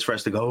as it is for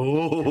us to go,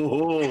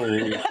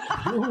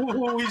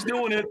 oh, he's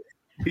doing it.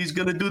 He's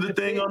going to do the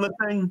thing on the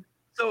thing.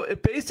 So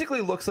it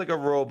basically looks like a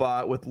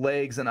robot with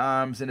legs and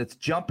arms, and it's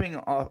jumping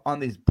on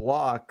these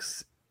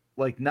blocks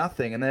like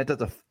nothing, and then it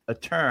does a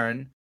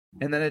turn,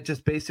 and then it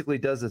just basically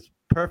does this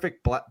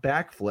perfect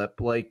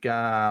backflip. Like,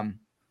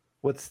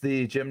 what's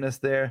the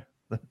gymnast there?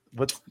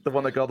 What's the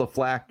one that called the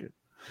flack?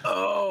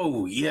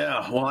 Oh,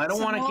 yeah. Well, I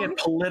don't want to get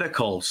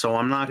political, so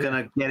I'm not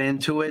going to get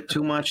into it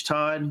too much,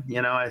 Todd.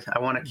 You know, I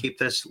want to keep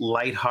this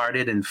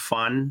lighthearted and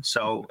fun.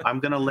 So I'm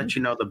going to let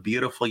you know the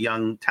beautiful,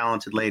 young,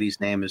 talented lady's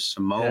name is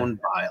Simone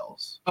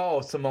Biles.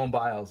 Oh, Simone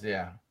Biles,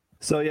 yeah.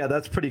 So, yeah,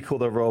 that's pretty cool,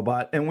 the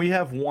robot. And we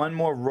have one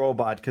more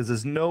robot because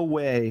there's no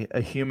way a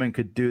human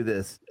could do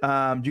this.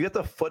 Do you get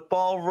the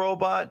football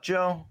robot,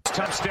 Joe?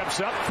 Tough steps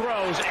up,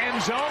 throws,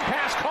 end zone,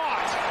 pass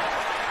caught.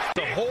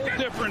 A whole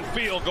different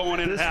feel going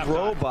in. This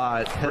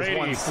robot has Brady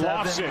won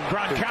 7.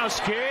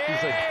 Gronkowski.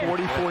 He's like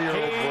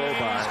 44-year-old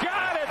robot. He's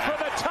got it for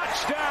the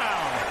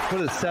touchdown.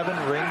 What is 7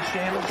 rings,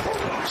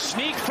 Shamus?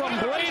 Sneak from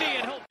Brady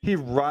and he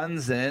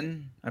runs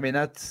in. I mean,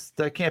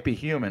 that can't be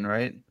human,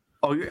 right?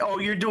 Oh,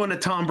 you're doing a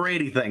Tom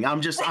Brady thing.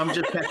 I'm just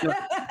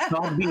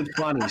not being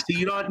funny. See,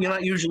 you're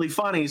not usually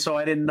funny, so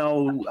I didn't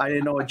know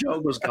a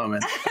joke was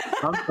coming.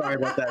 I'm sorry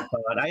about that,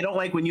 Todd. I don't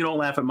like when you don't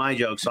laugh at my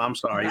jokes, so I'm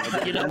sorry.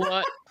 You know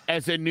what?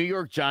 As a New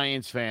York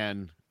Giants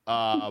fan,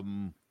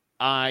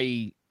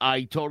 I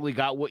totally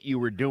got what you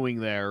were doing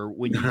there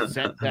when you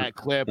sent that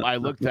clip. I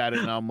looked at it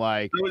and I'm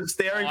like, I was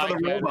staring for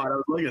the robot. I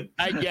was looking.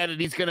 I get it.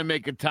 He's gonna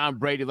make a Tom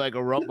Brady like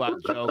a robot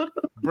joke.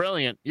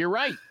 Brilliant. You're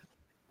right.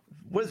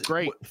 Was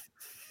great.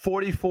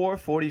 44,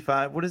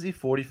 45. What is he?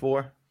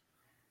 44.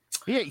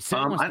 Yeah, he said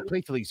he wants to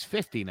play till he's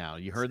 50 now.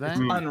 You heard that?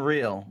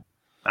 Unreal.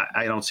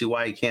 I don't see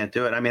why he can't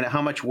do it. I mean,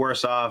 how much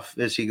worse off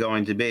is he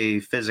going to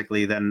be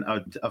physically than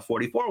a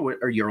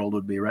 44-year-old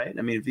would be, right?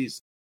 I mean,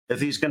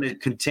 if he's going to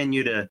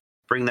continue to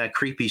bring that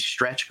creepy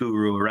stretch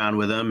guru around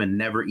with him and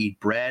never eat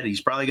bread, he's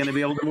probably going to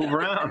be able to move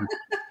around.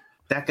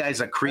 That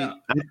guy's a creep.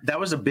 Yeah. That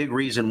was a big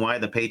reason why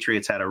the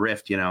Patriots had a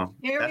rift, you know.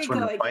 That's when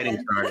the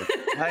fighting started.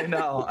 I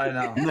know.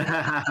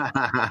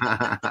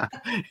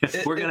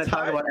 We're going to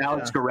talk about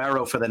Alex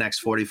Guerrero for the next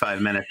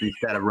 45 minutes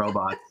instead of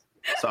robots.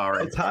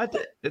 Sorry.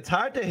 It's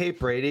hard to hate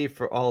Brady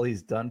for all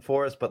he's done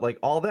for us, but like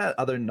all that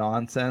other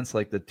nonsense,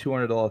 like the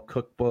 $200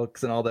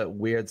 cookbooks and all that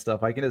weird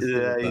stuff, I can just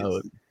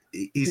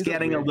he's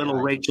getting a little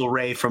guy. Rachel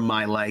Ray from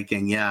my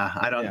liking. Yeah,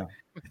 I don't. Yeah.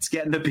 It's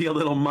getting to be a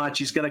little much.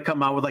 He's going to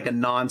come out with like a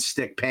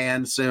non-stick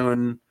pan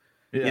soon.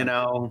 Yeah. You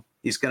know,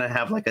 he's going to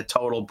have like a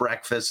total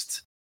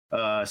breakfast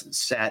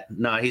set.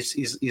 No, he's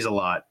a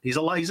lot. He's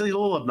a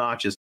little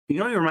obnoxious. You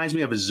know, he reminds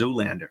me of a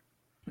Zoolander.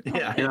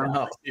 Yeah, you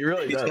know, he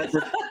really does.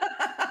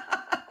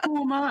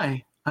 Who am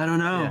I? I don't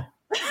know.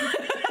 Yeah.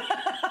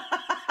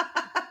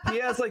 He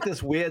has like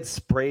this weird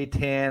spray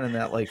tan and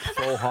that like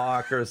faux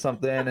hawk or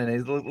something, and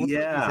he's like he's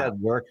had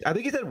work. I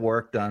think he's had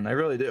work done. I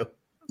really do.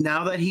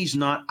 Now that he's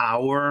not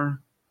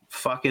our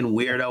fucking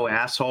weirdo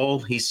asshole,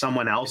 he's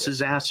someone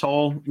else's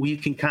asshole. We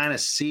can kind of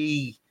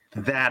see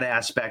that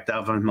aspect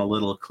of him a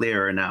little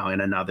clearer now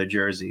in another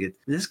jersey.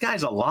 This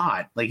guy's a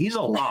lot. Like he's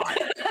a lot.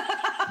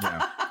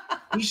 Yeah.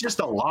 He's just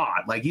a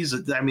lot. Like there's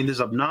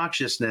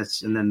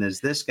obnoxiousness, and then there's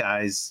this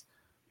guy's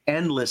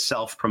endless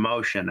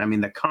self-promotion. I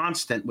mean, the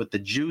constant with the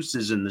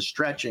juices and the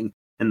stretching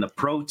and the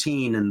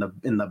protein and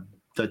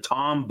the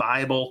Tom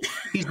Bible.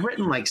 He's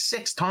written like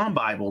 6 Tom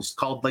Bibles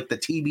called like the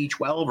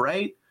TB12,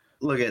 right?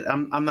 Look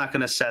I'm not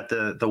going to set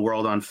the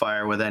world on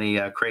fire with any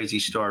crazy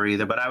story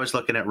either, but I was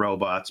looking at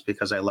robots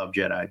because I love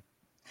Jetai.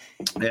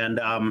 And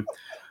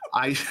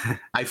I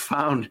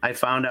found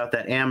out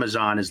that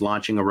Amazon is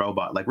launching a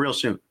robot like real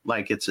soon.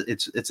 Like it's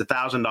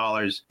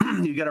 $1,000.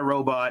 You get a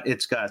robot.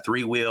 It's got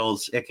 3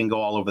 wheels. It can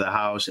go all over the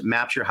house. It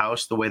maps your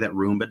house the way that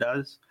Roomba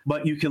does.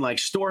 But you can like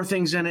store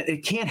things in it.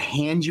 It can't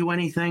hand you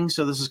anything,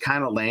 so this is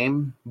kind of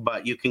lame.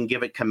 But you can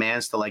give it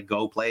commands to like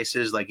go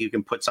places. Like you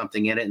can put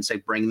something in it and say,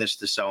 "Bring this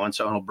to so and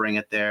so," and it'll bring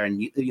it there.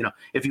 And you know,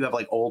 if you have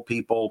like old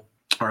people,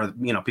 or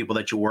people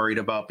that you're worried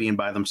about being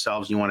by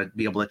themselves, and you want to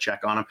be able to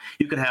check on them,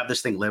 you can have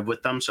this thing live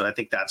with them. So I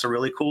think that's a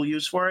really cool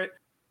use for it.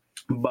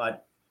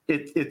 But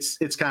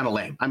it's kind of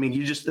lame. I mean,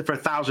 you just for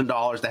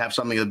 $1,000 to have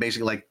something that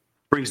basically like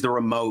brings the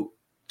remote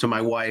to my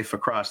wife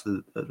across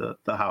the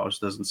house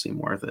doesn't seem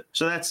worth it.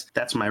 So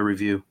that's my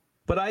review.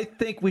 But I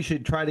think we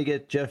should try to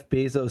get Jeff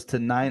Bezos to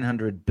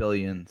 900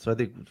 billion. So I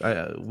think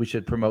we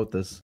should promote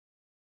this.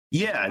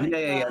 Yeah.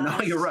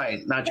 No, you're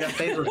right. Now Jeff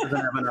Bezos doesn't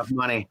have enough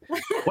money.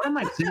 What am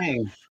I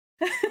saying?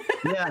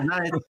 Yeah,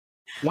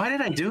 why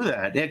did I do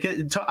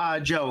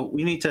that? Joe,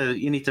 you need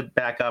to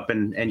back up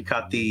and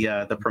cut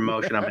the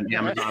promotion of an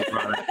Amazon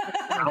product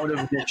out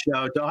of this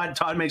show.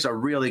 Todd makes a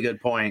really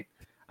good point.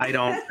 I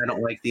don't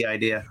like the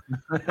idea,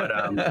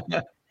 but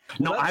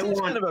no, I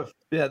want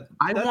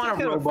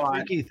a robot.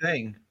 Freaky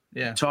thing.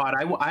 Yeah, Todd,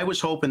 I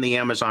was hoping the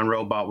Amazon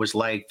robot was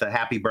like the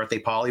Happy Birthday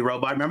Polly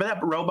robot. Remember that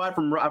robot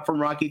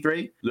from Rocky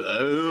 3?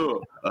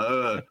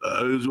 I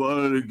just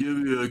wanted to give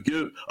you a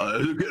gift.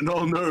 I'm getting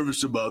all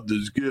nervous about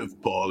this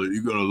gift, Polly.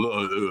 You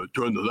gotta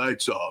turn the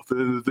lights off.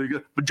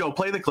 But Joe,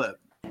 play the clip.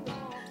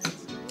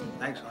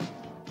 Thanks, hon.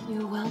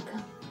 You're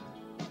welcome.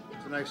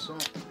 It's a nice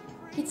song.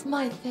 It's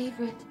my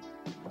favorite.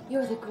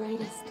 You're the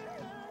greatest.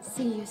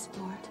 See you,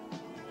 sport.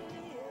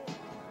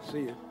 See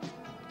you.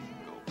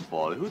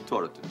 Polly, who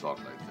taught it to talk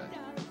like that?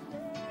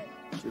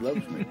 She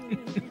loves me.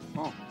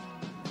 Oh.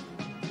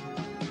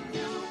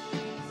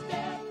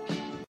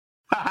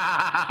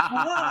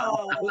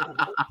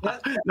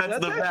 That's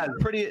the best.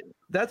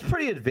 That's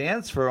pretty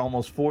advanced for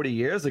almost 40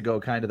 years ago,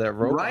 kind of that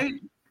robot. Right?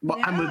 Well,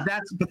 I mean,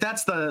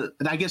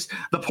 I guess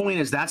the point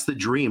is that's the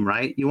dream,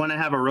 right? You want to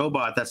have a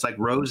robot that's like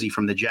Rosie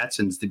from the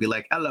Jetsons to be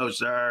like, hello,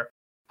 sir.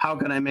 How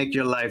can I make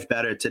your life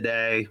better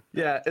today?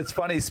 Yeah, it's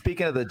funny.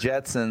 Speaking of the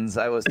Jetsons,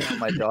 I was telling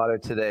my daughter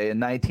today, in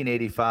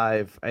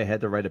 1985, I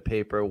had to write a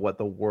paper what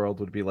the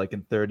world would be like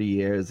in 30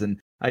 years. And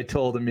I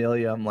told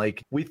Amelia, I'm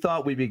like, we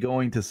thought we'd be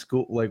going to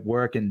school, like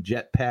work in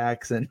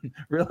jetpacks, and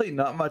really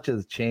not much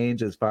has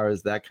changed as far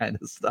as that kind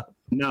of stuff.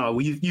 No,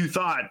 you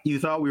thought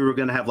we were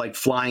going to have like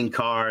flying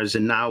cars,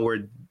 and now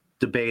we're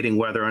debating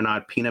whether or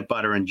not peanut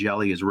butter and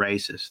jelly is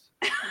racist.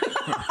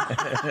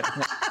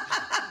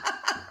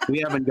 We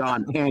haven't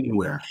gone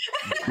anywhere.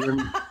 In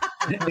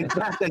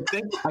fact,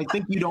 I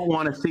think you don't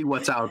want to see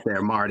what's out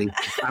there, Marty.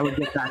 I would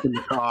get back in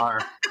the car.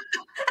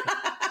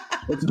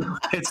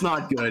 It's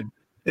not good.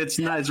 It's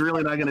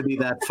really not going to be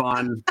that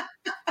fun.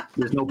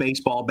 There's no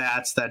baseball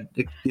bats that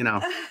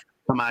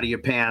come out of your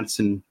pants,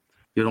 and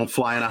you don't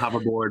fly on a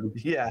hoverboard.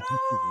 Yeah.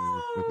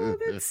 Oh,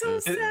 that's so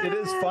sad. It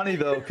is funny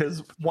though,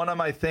 because one of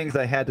my things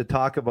I had to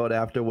talk about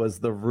after was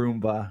the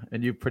Roomba,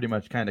 and you pretty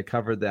much kind of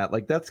covered that.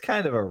 Like, that's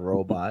kind of a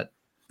robot.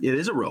 It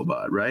is a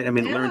robot, right? I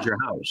mean, it learns your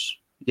house.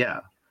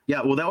 Yeah.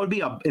 Yeah. Well, that would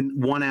be in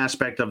one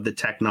aspect of the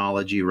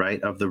technology, right?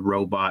 Of the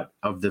robot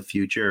of the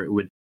future.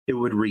 It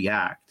would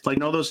react. Like,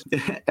 those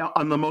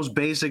on the most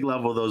basic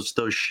level, those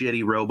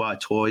shitty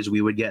robot toys we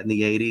would get in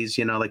the 80s,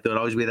 like there'd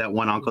always be that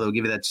one uncle that would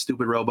give you that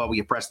stupid robot where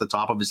you press the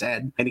top of his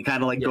head and he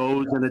kind of like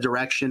goes in a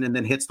direction and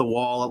then hits the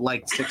wall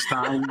like 6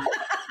 times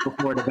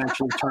before it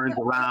eventually turns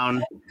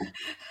around.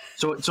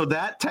 So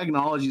that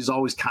technology has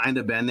always kind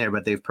of been there,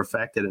 but they've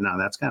perfected it now.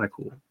 That's kind of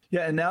cool.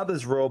 Yeah, and now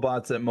there's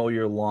robots that mow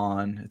your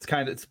lawn.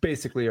 It's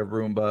basically a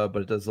Roomba,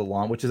 but it does the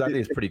lawn, which I think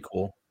is pretty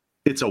cool.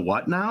 It's a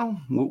what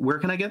now? Where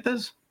can I get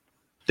this?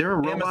 There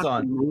are robots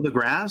that mow the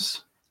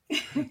grass?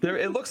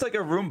 It looks like a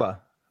Roomba,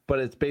 but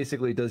it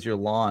basically does your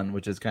lawn,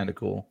 which is kind of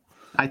cool.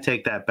 I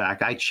take that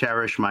back. I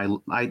cherish my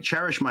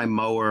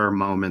mower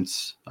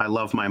moments. I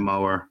love my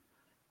mower.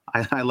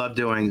 I love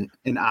doing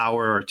an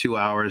hour or 2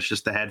 hours,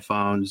 just the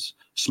headphones,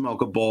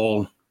 smoke a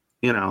bowl,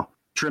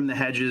 trim the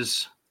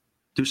hedges,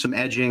 do some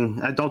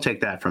edging. Don't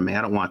take that from me.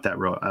 I don't want that.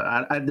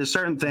 There's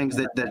certain things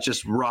that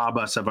just rob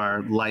us of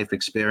our life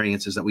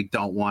experiences that we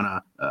don't want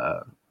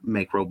to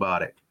make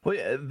robotic. Well,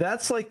 yeah,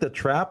 that's like the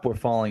trap we're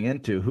falling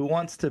into. Who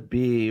wants to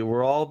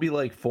we'll all be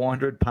like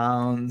 400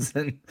 pounds,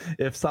 and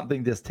if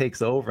something just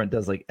takes over and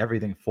does like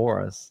everything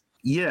for us.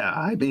 Yeah,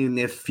 I mean,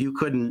 if you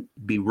couldn't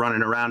be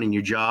running around in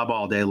your job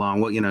all day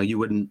long, well, you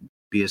wouldn't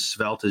be as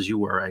svelte as you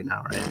were right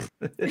now, right?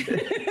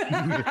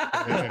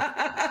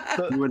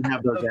 You wouldn't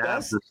have those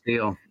abs of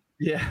steel.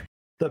 Yeah.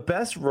 The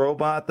best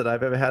robot that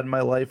I've ever had in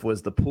my life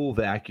was the pool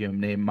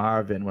vacuum named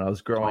Marvin when I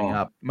was growing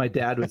up. My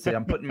dad would say,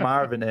 I'm putting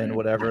Marvin in,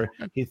 whatever.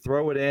 He'd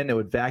throw it in, it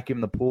would vacuum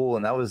the pool,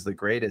 and that was the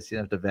greatest. You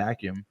didn't have to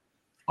vacuum.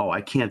 Oh,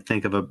 I can't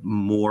think of a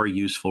more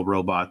useful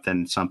robot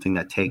than something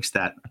that takes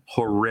that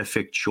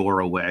horrific chore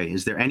away.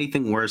 Is there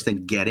anything worse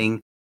than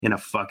getting in a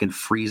fucking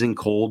freezing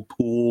cold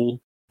pool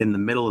in the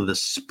middle of the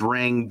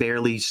spring,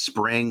 barely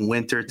spring,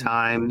 winter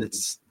time?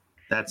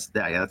 That's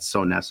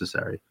so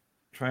necessary.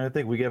 Trying to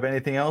think, we have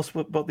anything else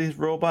about these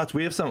robots?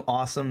 We have some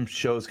awesome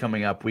shows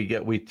coming up. We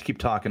keep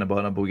talking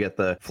about them, but we get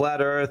the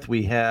Flat Earth.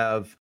 We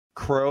have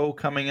Crow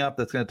coming up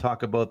that's going to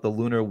talk about the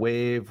lunar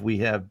wave. We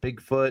have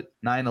Bigfoot,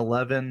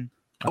 9/11.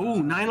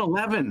 Oh,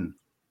 9/11.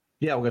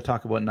 Yeah, we're going to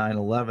talk about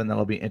 9/11.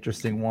 That'll be an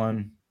interesting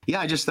one.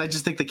 Yeah, I just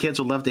think the kids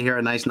would love to hear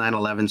a nice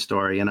 9/11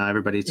 story.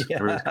 Everybody's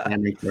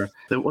standing for.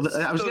 I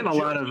was getting a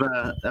lot of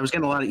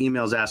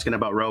emails asking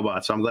about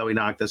robots, so I'm glad we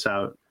knocked this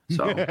out.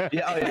 So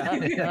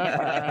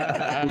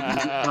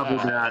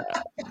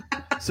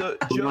So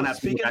Joe,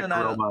 speaking of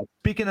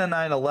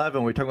 9/11, we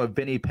were talking about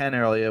Vinny Penn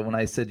earlier when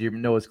I said you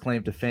know his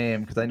claim to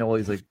fame, because I know all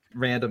these like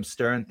random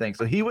Stern things.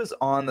 So he was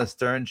on the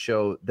Stern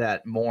show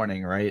that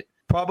morning, right?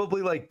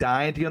 Probably like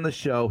dying to get on the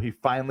show. He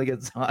finally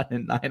gets on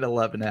and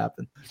 9/11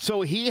 happened.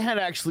 So he had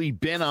actually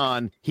been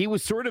on, he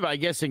was sort of, I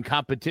guess, in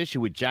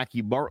competition with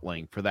Jackie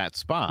Bartling for that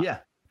spot. Yeah.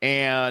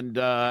 And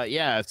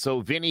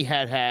so Vinny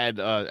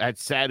had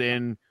sat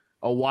in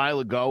a while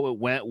ago. It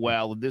went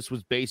well. This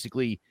was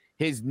basically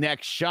his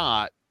next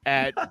shot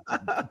at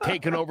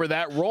taking over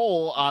that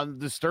role on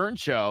the Stern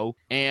show.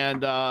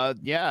 And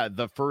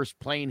the first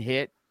plane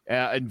hit,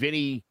 and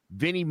Vinny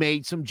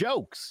made some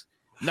jokes,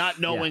 not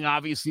knowing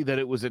obviously that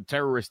it was a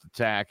terrorist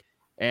attack.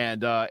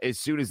 And as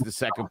soon as the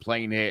second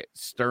plane hit,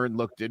 Stern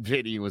looked at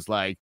Vinny and was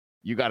like,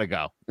 "You got to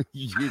go.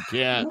 You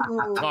can't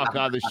talk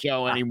on the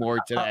show anymore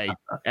today."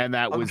 And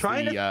that was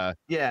and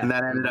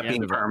that ended up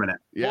being permanent.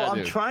 Yeah, well,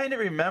 I'm trying to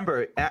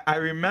remember. I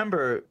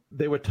remember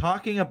they were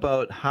talking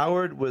about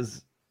Howard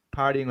was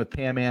partying with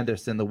Pam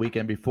Anderson the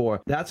weekend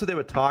before. That's what they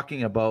were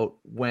talking about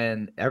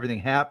when everything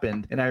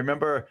happened. And I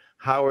remember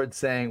Howard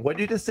saying, "What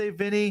did you just say,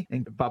 Vinny?"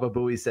 And Baba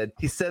Booey said,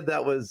 "He said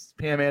that was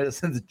Pam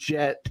Anderson's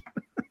jet."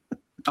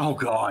 Oh,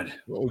 God.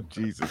 Oh,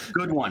 Jesus.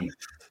 Good one.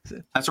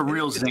 That's a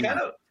real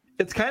zinger.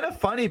 It's kind of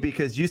funny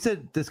because you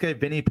said this guy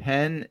Vinny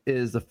Penn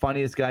is the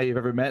funniest guy you've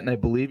ever met, and I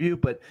believe you,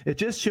 but it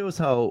just shows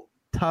how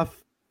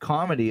tough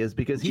comedy is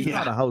because he's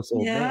not a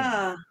household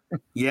name.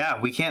 Yeah,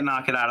 we can't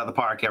knock it out of the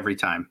park every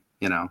time,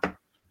 you know.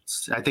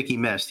 I think he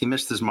missed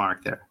his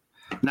mark there.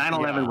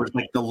 9/11 was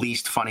like the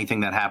least funny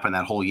thing that happened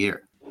that whole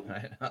year.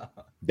 I know.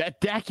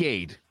 That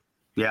decade.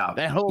 Yeah.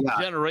 That whole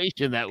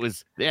generation that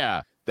was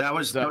That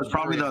was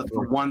probably the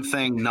one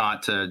thing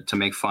not to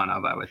make fun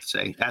of, I would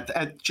say. You got to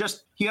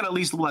at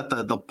least let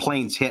the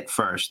planes hit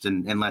first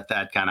and let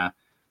that kind of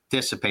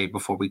dissipate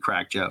before we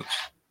crack jokes.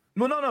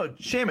 Well, no,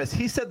 Shamus,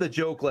 he said the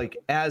joke like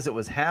as it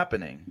was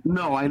happening.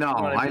 No, I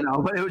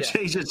know, but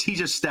he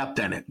just stepped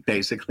in it,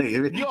 basically.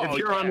 If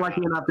you're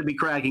unlucky enough to be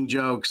cracking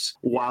jokes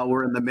while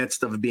we're in the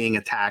midst of being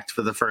attacked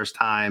for the first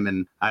time,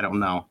 and I don't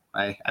know,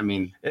 I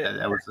mean,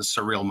 that was a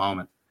surreal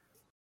moment.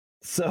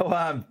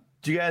 So,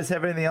 do you guys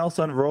have anything else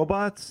on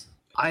robots?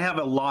 I have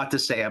a lot to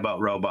say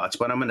about robots,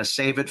 but I'm going to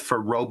save it for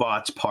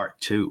Robots Part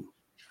 2.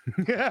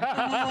 Okay.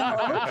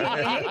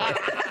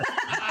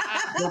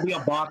 There'll be a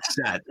box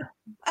set.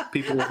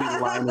 People will be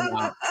lining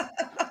up.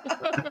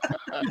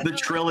 The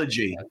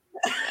trilogy.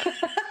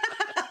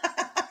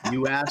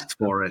 You asked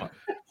for it.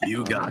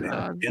 You got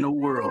it. In a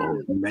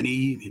world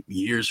many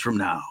years from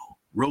now,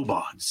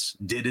 robots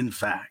did in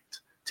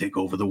fact take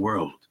over the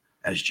world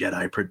as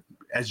Jetai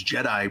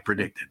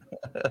predicted.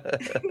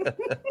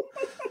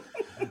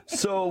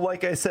 So,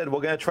 like I said,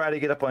 we're going to try to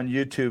get up on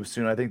YouTube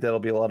soon. I think that'll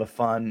be a lot of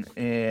fun.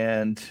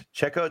 And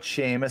check out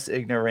Shamus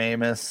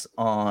Ignoramus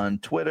on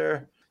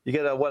Twitter. You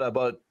get what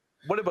about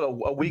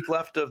a week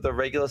left of the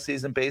regular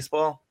season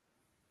baseball?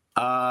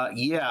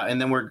 Yeah, and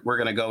then we're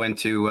going to go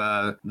into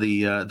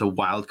the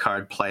wild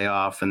card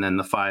playoff and then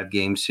the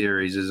 5-game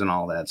series and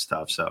all that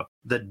stuff. So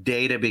the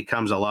data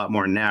becomes a lot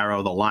more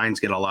narrow. The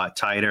lines get a lot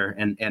tighter,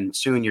 and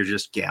soon you're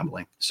just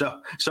gambling. So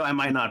I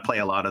might not play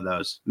a lot of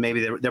those.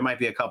 Maybe there might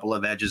be a couple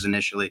of edges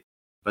initially,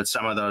 but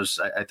some of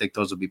those I think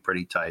those will be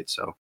pretty tight.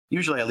 So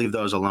usually I leave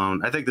those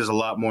alone. I think there's a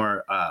lot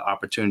more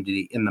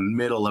opportunity in the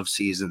middle of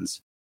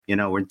seasons. You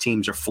know, when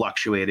teams are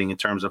fluctuating in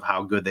terms of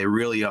how good they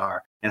really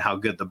are and how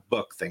good the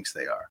book thinks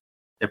they are.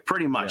 They're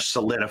pretty much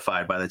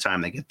solidified by the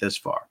time they get this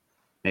far.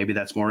 Maybe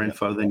that's more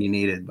info than you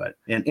needed. But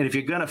and if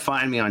you're going to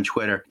find me on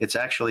Twitter, it's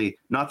actually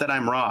not that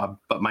I'm Rob,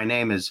 but my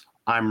name is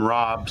I'm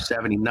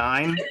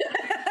Rob79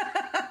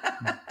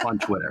 on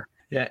Twitter.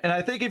 Yeah, and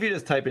I think if you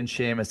just type in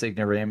Shamus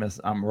Ignoramus,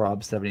 I'm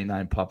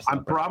Rob79 pops up.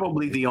 I'm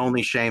probably the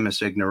only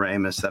Shamus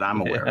Ignoramus that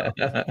I'm aware of.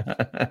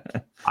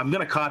 I'm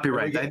going to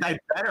copyright that. I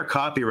better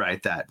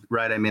copyright that,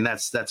 right? I mean,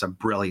 that's a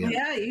brilliant.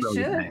 Yeah, you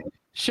should. Name.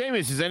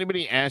 Shamus, has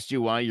anybody asked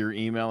you why your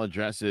email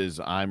address is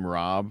I'm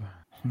Rob?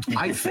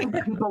 I think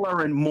people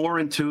are more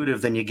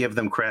intuitive than you give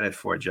them credit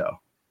for, Joe.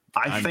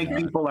 I think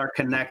people are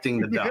connecting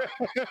the dots.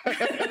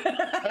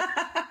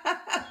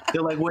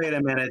 They're like, wait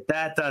a minute,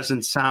 that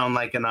doesn't sound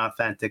like an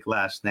authentic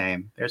last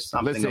name. There's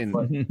something.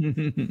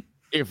 Listen,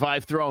 if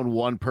I've thrown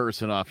one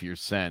person off your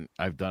scent,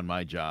 I've done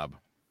my job.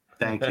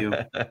 Thank you.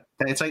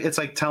 It's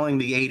like telling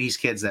the 80s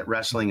kids that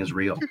wrestling is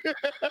real.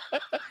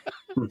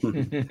 It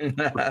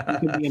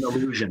can be an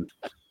illusion.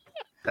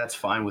 That's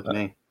fine with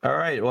me. All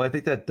right. Well, I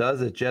think that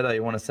does it. Jetai,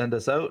 you want to send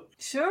us out?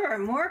 Sure,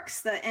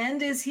 Morks, the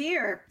end is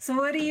here. So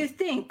what do you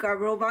think? Are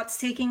robots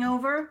taking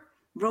over?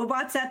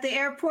 Robots at the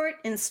airport,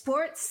 in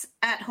sports,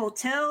 at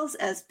hotels,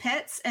 as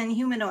pets, and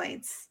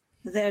humanoids.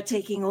 They're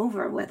taking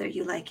over whether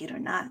you like it or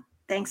not.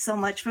 Thanks so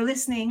much for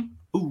listening.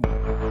 Ooh.